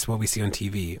is that just what we see on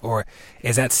TV? Or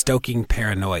is that stoking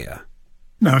paranoia?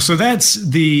 No, so that's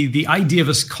the idea of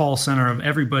a call center of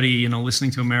everybody,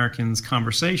 listening to Americans'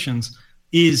 conversations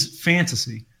is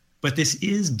fantasy. But this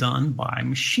is done by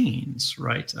machines,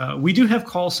 right? We do have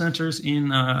call centers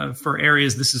for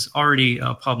areas. This is already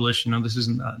published. This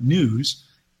isn't news.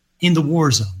 In the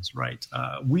war zones, right?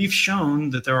 We've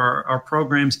shown that there are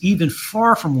programs even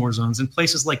far from war zones in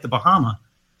places like the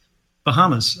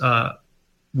Bahamas,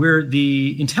 where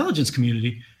the intelligence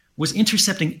community was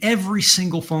intercepting every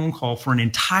single phone call for an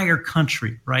entire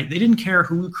country, right? They didn't care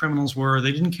who the criminals were.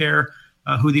 They didn't care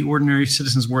who the ordinary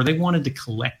citizens were. They wanted to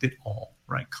collect it all,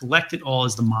 right? Collect it all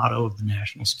is the motto of the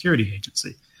National Security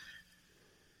Agency.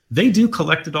 They do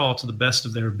collect it all to the best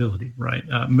of their ability, right?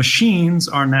 Machines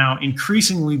are now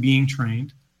increasingly being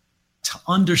trained to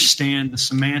understand the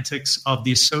semantics of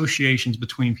the associations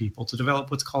between people, to develop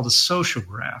what's called a social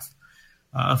graph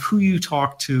of who you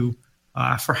talk to,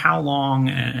 for how long,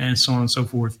 and so on and so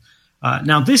forth.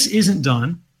 Now, this isn't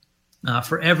done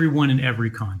for everyone in every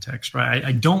context, right?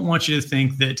 I don't want you to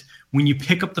think that when you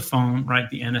pick up the phone, right,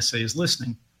 the NSA is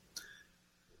listening.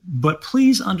 But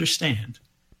please understand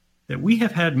that we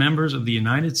have had members of the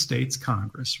United States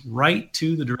Congress write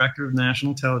to the Director of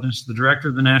National Intelligence, the Director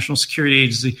of the National Security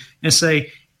Agency, and say,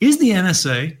 is the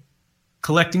NSA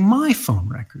collecting my phone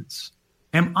records?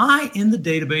 Am I in the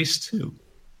database too?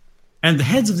 And the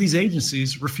heads of these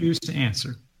agencies refuse to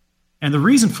answer. And the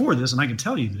reason for this, and I can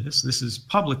tell you this is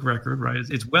public record, right?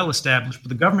 It's well established, but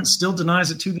the government still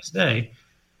denies it to this day,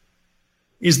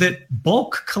 is that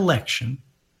bulk collection,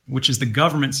 which is the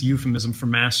government's euphemism for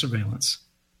mass surveillance,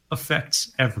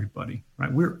 affects everybody,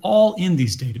 right? We're all in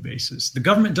these databases. The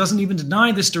government doesn't even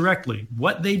deny this directly.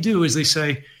 What they do is they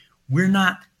say, we're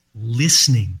not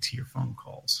listening to your phone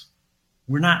calls.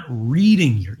 We're not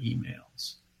reading your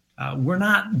emails. We're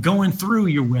not going through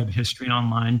your web history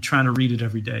online, trying to read it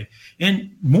every day.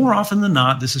 And more often than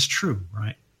not, this is true,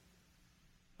 right?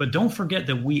 But don't forget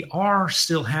that we are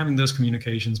still having those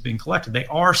communications being collected. They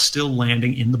are still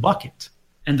landing in the bucket.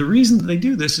 And the reason that they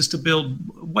do this is to build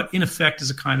what, in effect, is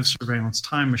a kind of surveillance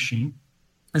time machine.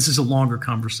 This is a longer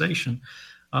conversation.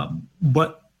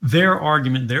 But their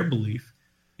argument, their belief,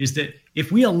 is that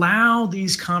if we allow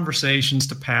these conversations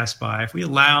to pass by, if we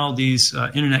allow these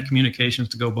internet communications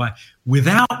to go by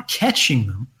without catching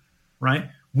them, right,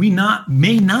 we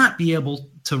may not be able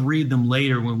to read them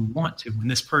later when we want to, when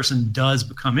this person does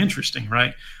become interesting,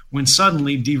 right? When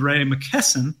suddenly DeRay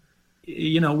McKesson,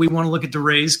 we want to look at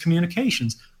DeRay's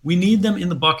communications. We need them in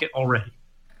the bucket already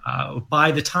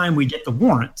by the time we get the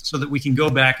warrant so that we can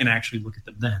go back and actually look at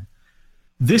them then.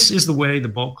 This is the way the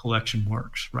bulk collection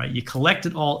works, right? You collect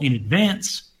it all in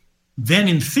advance. Then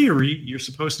in theory, you're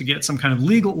supposed to get some kind of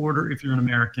legal order if you're an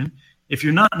American. If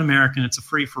you're not an American, it's a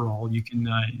free-for-all.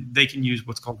 They can use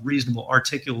what's called reasonable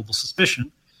articulable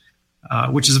suspicion,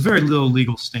 which is a very low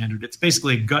legal standard. It's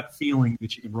basically a gut feeling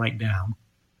that you can write down.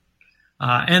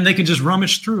 And they can just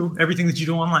rummage through everything that you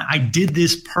do online. I did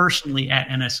this personally at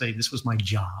NSA. This was my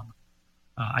job.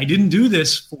 I didn't do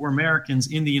this for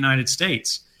Americans in the United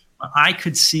States. I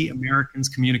could see Americans'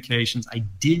 communications. I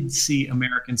did see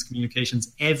Americans'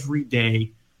 communications every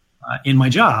day in my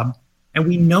job. And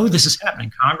we know this is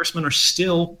happening. Congressmen are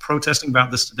still protesting about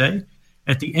this today.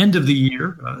 At the end of the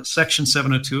year, Section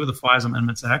 702 of the FISA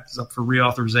Amendments Act is up for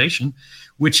reauthorization,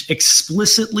 which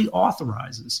explicitly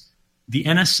authorizes the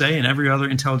NSA and every other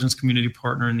intelligence community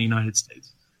partner in the United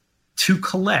States to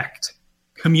collect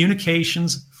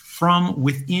communications from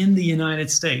within the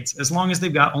United States, as long as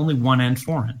they've got only one end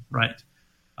foreign, right?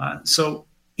 So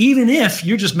even if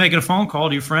you're just making a phone call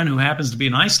to your friend who happens to be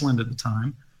in Iceland at the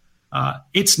time,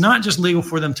 it's not just legal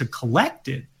for them to collect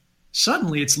it.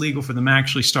 Suddenly it's legal for them to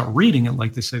actually start reading it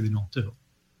like they say they don't do.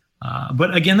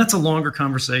 But again, that's a longer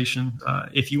conversation.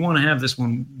 If you want to have this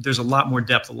one, there's a lot more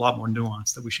depth, a lot more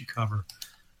nuance that we should cover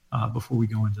before we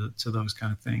go into those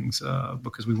kind of things,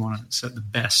 because we want to set the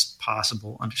best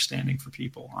possible understanding for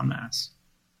people en masse.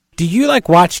 Do you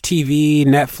watch TV,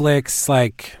 Netflix,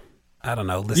 I don't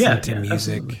know, listen to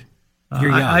music?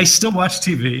 You're young. I still watch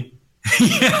TV.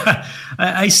 Yeah,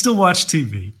 I still watch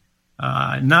TV.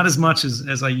 Not as much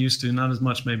as I used to, not as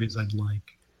much maybe as I'd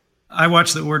like. I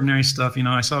watch the ordinary stuff.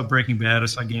 I saw Breaking Bad. I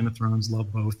saw Game of Thrones.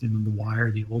 Love both. The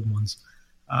Wire, the old ones.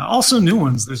 Also new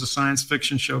ones. There's a science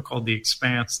fiction show called The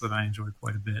Expanse that I enjoyed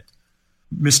quite a bit.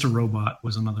 Mr. Robot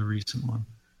was another recent one.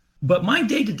 But my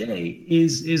day-to-day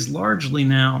is largely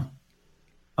now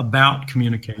about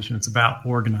communication. It's about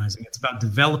organizing. It's about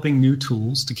developing new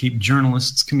tools to keep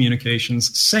journalists'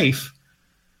 communications safe,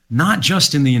 not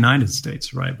just in the United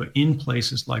States, right, but in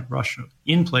places like Russia,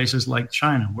 in places like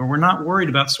China, where we're not worried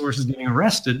about sources getting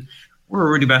arrested. We're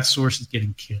worried about sources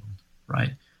getting killed,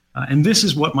 right? And this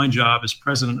is what my job as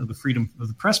president of the Freedom of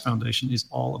the Press Foundation is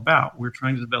all about. We're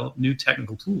trying to develop new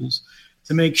technical tools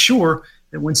to make sure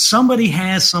that when somebody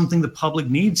has something the public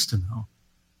needs to know,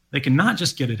 they can not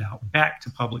just get it out back to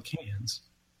public hands.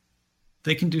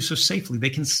 They can do so safely. They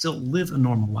can still live a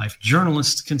normal life.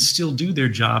 Journalists can still do their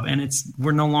job, and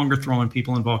we're no longer throwing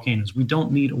people in volcanoes. We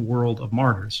don't need a world of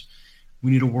martyrs.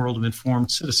 We need a world of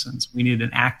informed citizens. We need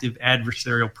an active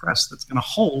adversarial press that's going to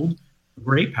hold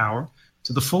great power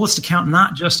to the fullest account,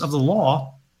 not just of the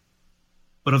law,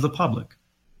 but of the public.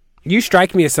 You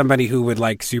strike me as somebody who would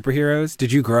like superheroes.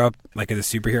 Did you grow up as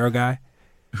a superhero guy?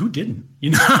 Who didn't?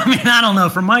 I don't know.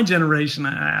 For my generation,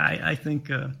 I think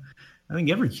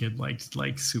every kid liked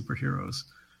superheroes.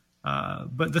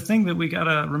 But the thing that we got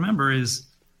to remember is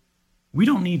we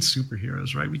don't need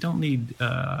superheroes, right? We don't need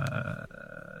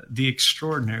the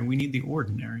extraordinary. We need the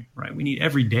ordinary, right? We need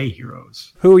everyday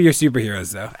heroes. Who are your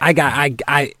superheroes, though?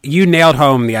 You nailed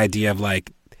home the idea of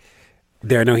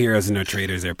there are no heroes and no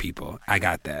traitors. They're people. I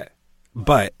got that.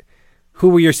 But who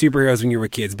were your superheroes when you were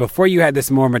kids? Before you had this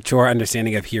more mature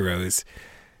understanding of heroes,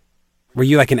 were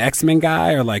you an X-Men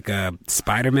guy or a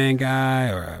Spider-Man guy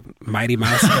or a Mighty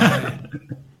Mouse guy?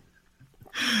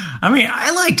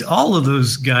 I liked all of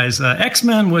those guys.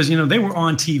 X-Men was, they were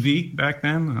on TV back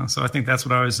then. So I think that's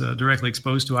what I was directly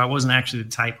exposed to. I wasn't actually the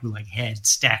type who had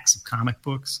stacks of comic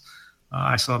books.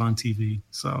 I saw it on TV.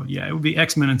 So yeah, it would be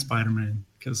X-Men and Spider-Man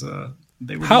because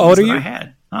they were How old are you? I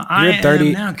had. You're 30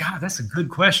 am now. God, that's a good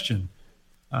question.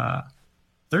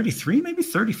 33, maybe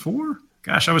 34.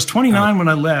 Gosh, I was 29 when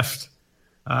I left.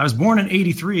 I was born in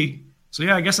 83. So,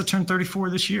 yeah, I guess I turned 34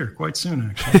 this year, quite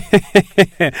soon,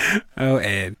 actually. Oh,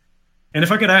 Ed. And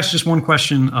if I could ask just one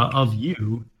question of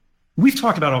you, we've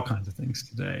talked about all kinds of things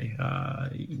today.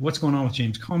 What's going on with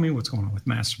James Comey? What's going on with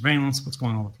mass surveillance? What's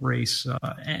going on with race?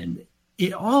 And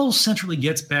it all centrally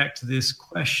gets back to this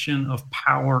question of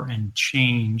power and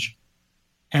change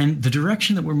and the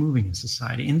direction that we're moving in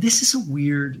society. And this is a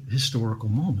weird historical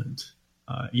moment,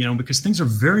 because things are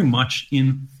very much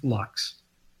in flux.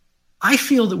 I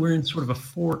feel that we're in sort of a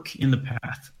fork in the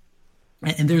path.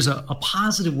 And there's a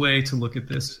positive way to look at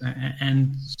this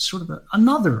and sort of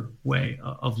another way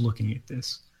of looking at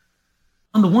this.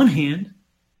 On the one hand,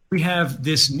 we have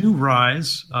this new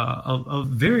rise of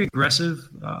very aggressive,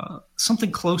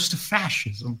 something close to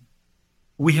fascism.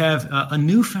 We have a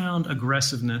newfound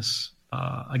aggressiveness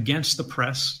against the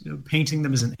press, painting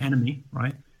them as an enemy,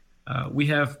 right? We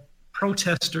have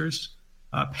protesters,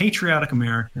 patriotic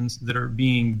Americans that are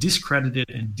being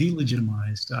discredited and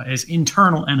delegitimized as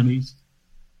internal enemies.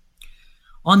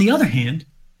 On the other hand,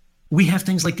 we have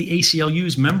things like the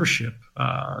ACLU's membership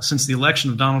since the election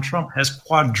of Donald Trump has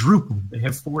quadrupled. They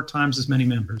have 4 times as many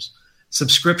members.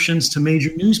 Subscriptions to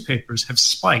major newspapers have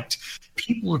spiked.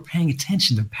 People are paying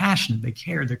attention. They're passionate. They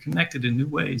care. They're connected in new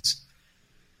ways.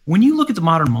 When you look at the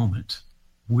modern moment,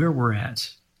 where we're at,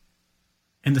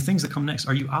 and the things that come next,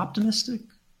 are you optimistic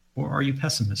or are you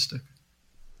pessimistic?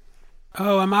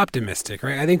 Oh, I'm optimistic,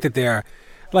 right? I think that there are,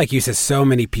 like you said, so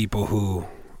many people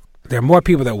there are more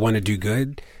people that want to do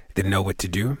good than know what to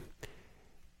do.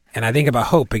 And I think about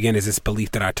hope, again, is this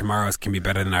belief that our tomorrows can be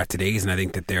better than our todays. And I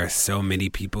think that there are so many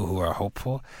people who are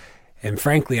hopeful. And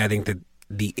frankly, I think that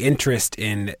the interest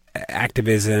in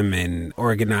activism and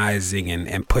organizing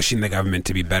and pushing the government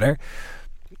to be better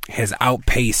has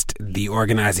outpaced the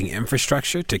organizing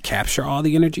infrastructure to capture all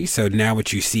the energy. So now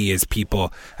what you see is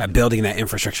people building that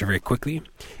infrastructure very quickly.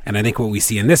 And I think what we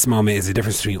see in this moment is the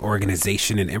difference between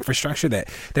organization and infrastructure, that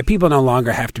people no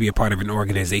longer have to be a part of an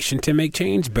organization to make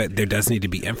change, but there does need to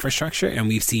be infrastructure. And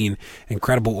we've seen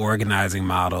incredible organizing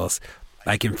models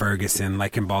like in Ferguson,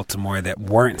 like in Baltimore, that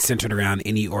weren't centered around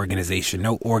any organization.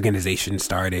 No organization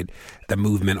started the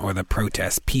movement or the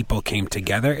protest. People came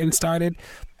together and started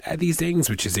these things,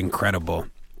 which is incredible.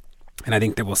 And I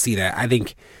think that we'll see that. I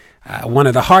think one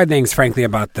of the hard things, frankly,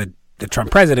 about the Trump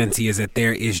presidency is that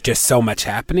there is just so much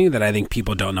happening that I think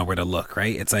people don't know where to look,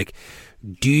 right? It's like,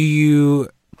 do you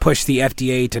push the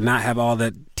FDA to not have all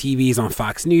the TVs on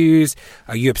Fox News?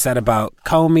 Are you upset about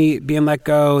Comey being let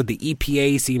go? The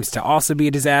EPA seems to also be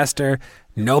a disaster.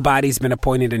 Nobody's been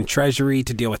appointed in Treasury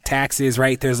to deal with taxes,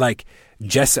 right? There's like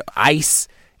just ICE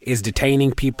is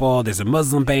detaining people. There's a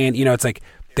Muslim ban. It's like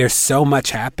there's so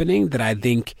much happening that I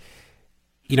think,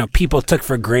 people took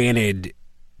for granted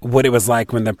what it was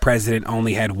like when the president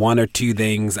only had 1 or 2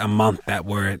 things a month that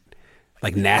were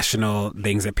like national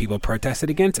things that people protested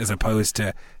against, as opposed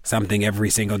to something every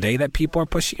single day that people are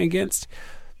pushing against.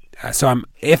 So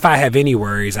if I have any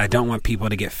worries, I don't want people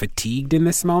to get fatigued in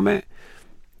this moment.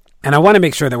 And I want to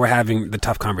make sure that we're having the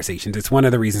tough conversations. It's one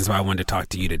of the reasons why I wanted to talk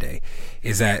to you today,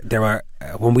 is that there were,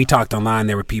 when we talked online,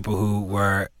 there were people who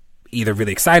were either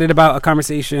really excited about a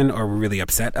conversation or were really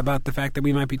upset about the fact that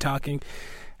we might be talking.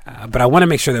 But I want to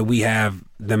make sure that we have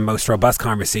the most robust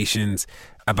conversations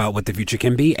about what the future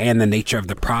can be and the nature of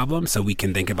the problem, so we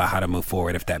can think about how to move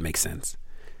forward, if that makes sense.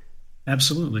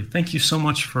 Absolutely. Thank you so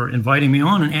much for inviting me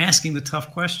on and asking the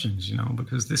tough questions,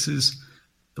 because this is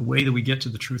the way that we get to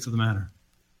the truth of the matter.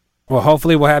 Well,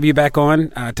 hopefully we'll have you back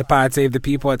on to Pod Save the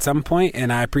People at some point,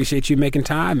 and I appreciate you making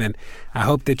time, and I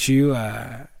hope that you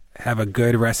have a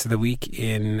good rest of the week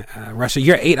in Russia.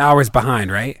 You're 8 hours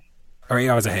behind, right? Or 8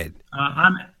 hours ahead?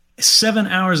 I'm 7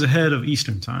 hours ahead of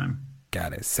Eastern time.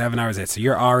 Got it. 7 hours ahead. So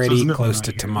you're already close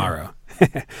to tomorrow.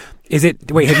 Yeah.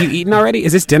 Wait, have you eaten already?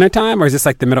 Is this dinner time or is this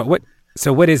like the middle?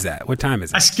 What is that? What time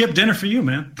is it? I skipped dinner for you,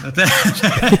 man.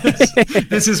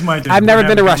 This is my dinner. I've never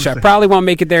been to Russia. I probably won't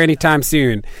make it there anytime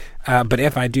soon. But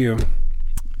if I do,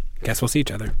 guess we'll see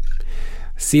each other.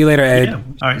 See you later, Ed. Yeah.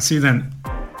 All right. See you then.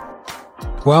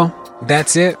 Well,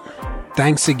 that's it.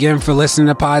 Thanks again for listening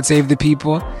to Pod Save the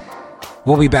People.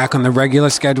 We'll be back on the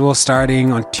regular schedule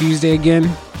starting on Tuesday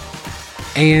again.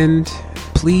 And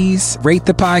please rate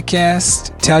the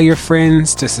podcast. Tell your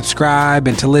friends to subscribe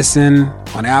and to listen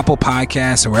on Apple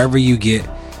Podcasts or wherever you get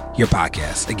your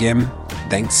podcasts. Again,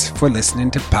 thanks for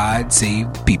listening to Pod Save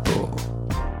People.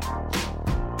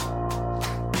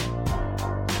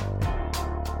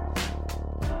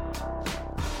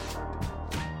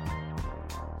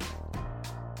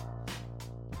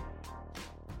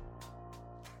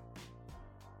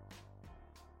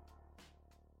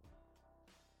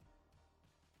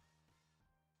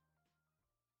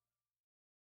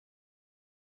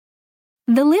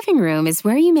 The living room is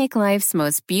where you make life's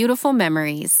most beautiful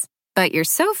memories. But your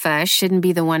sofa shouldn't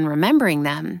be the one remembering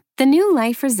them. The new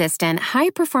life-resistant,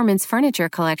 high-performance furniture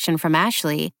collection from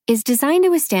Ashley is designed to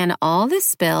withstand all the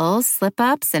spills,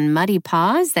 slip-ups, and muddy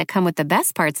paws that come with the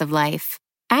best parts of life.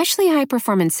 Ashley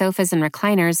high-performance sofas and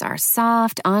recliners are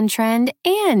soft, on-trend,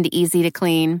 and easy to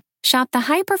clean. Shop the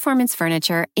high-performance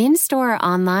furniture in-store or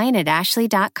online at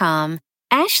ashley.com.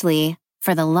 Ashley,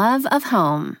 for the love of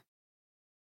home.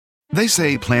 They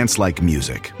say plants like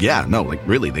music. Yeah, no, like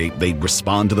really, they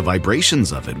respond to the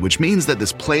vibrations of it, which means that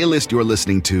this playlist you're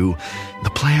listening to, the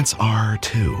plants are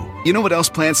too. You know what else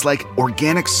plants like?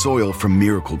 Organic soil from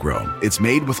Miracle-Gro. It's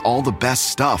made with all the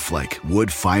best stuff like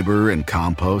wood fiber and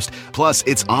compost. Plus,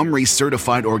 it's OMRI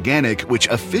certified organic, which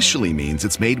officially means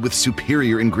it's made with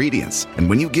superior ingredients. And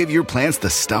when you give your plants the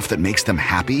stuff that makes them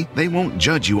happy, they won't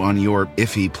judge you on your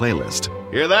iffy playlist.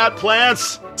 Hear that,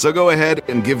 plants? So go ahead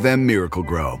and give them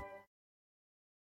Miracle-Gro.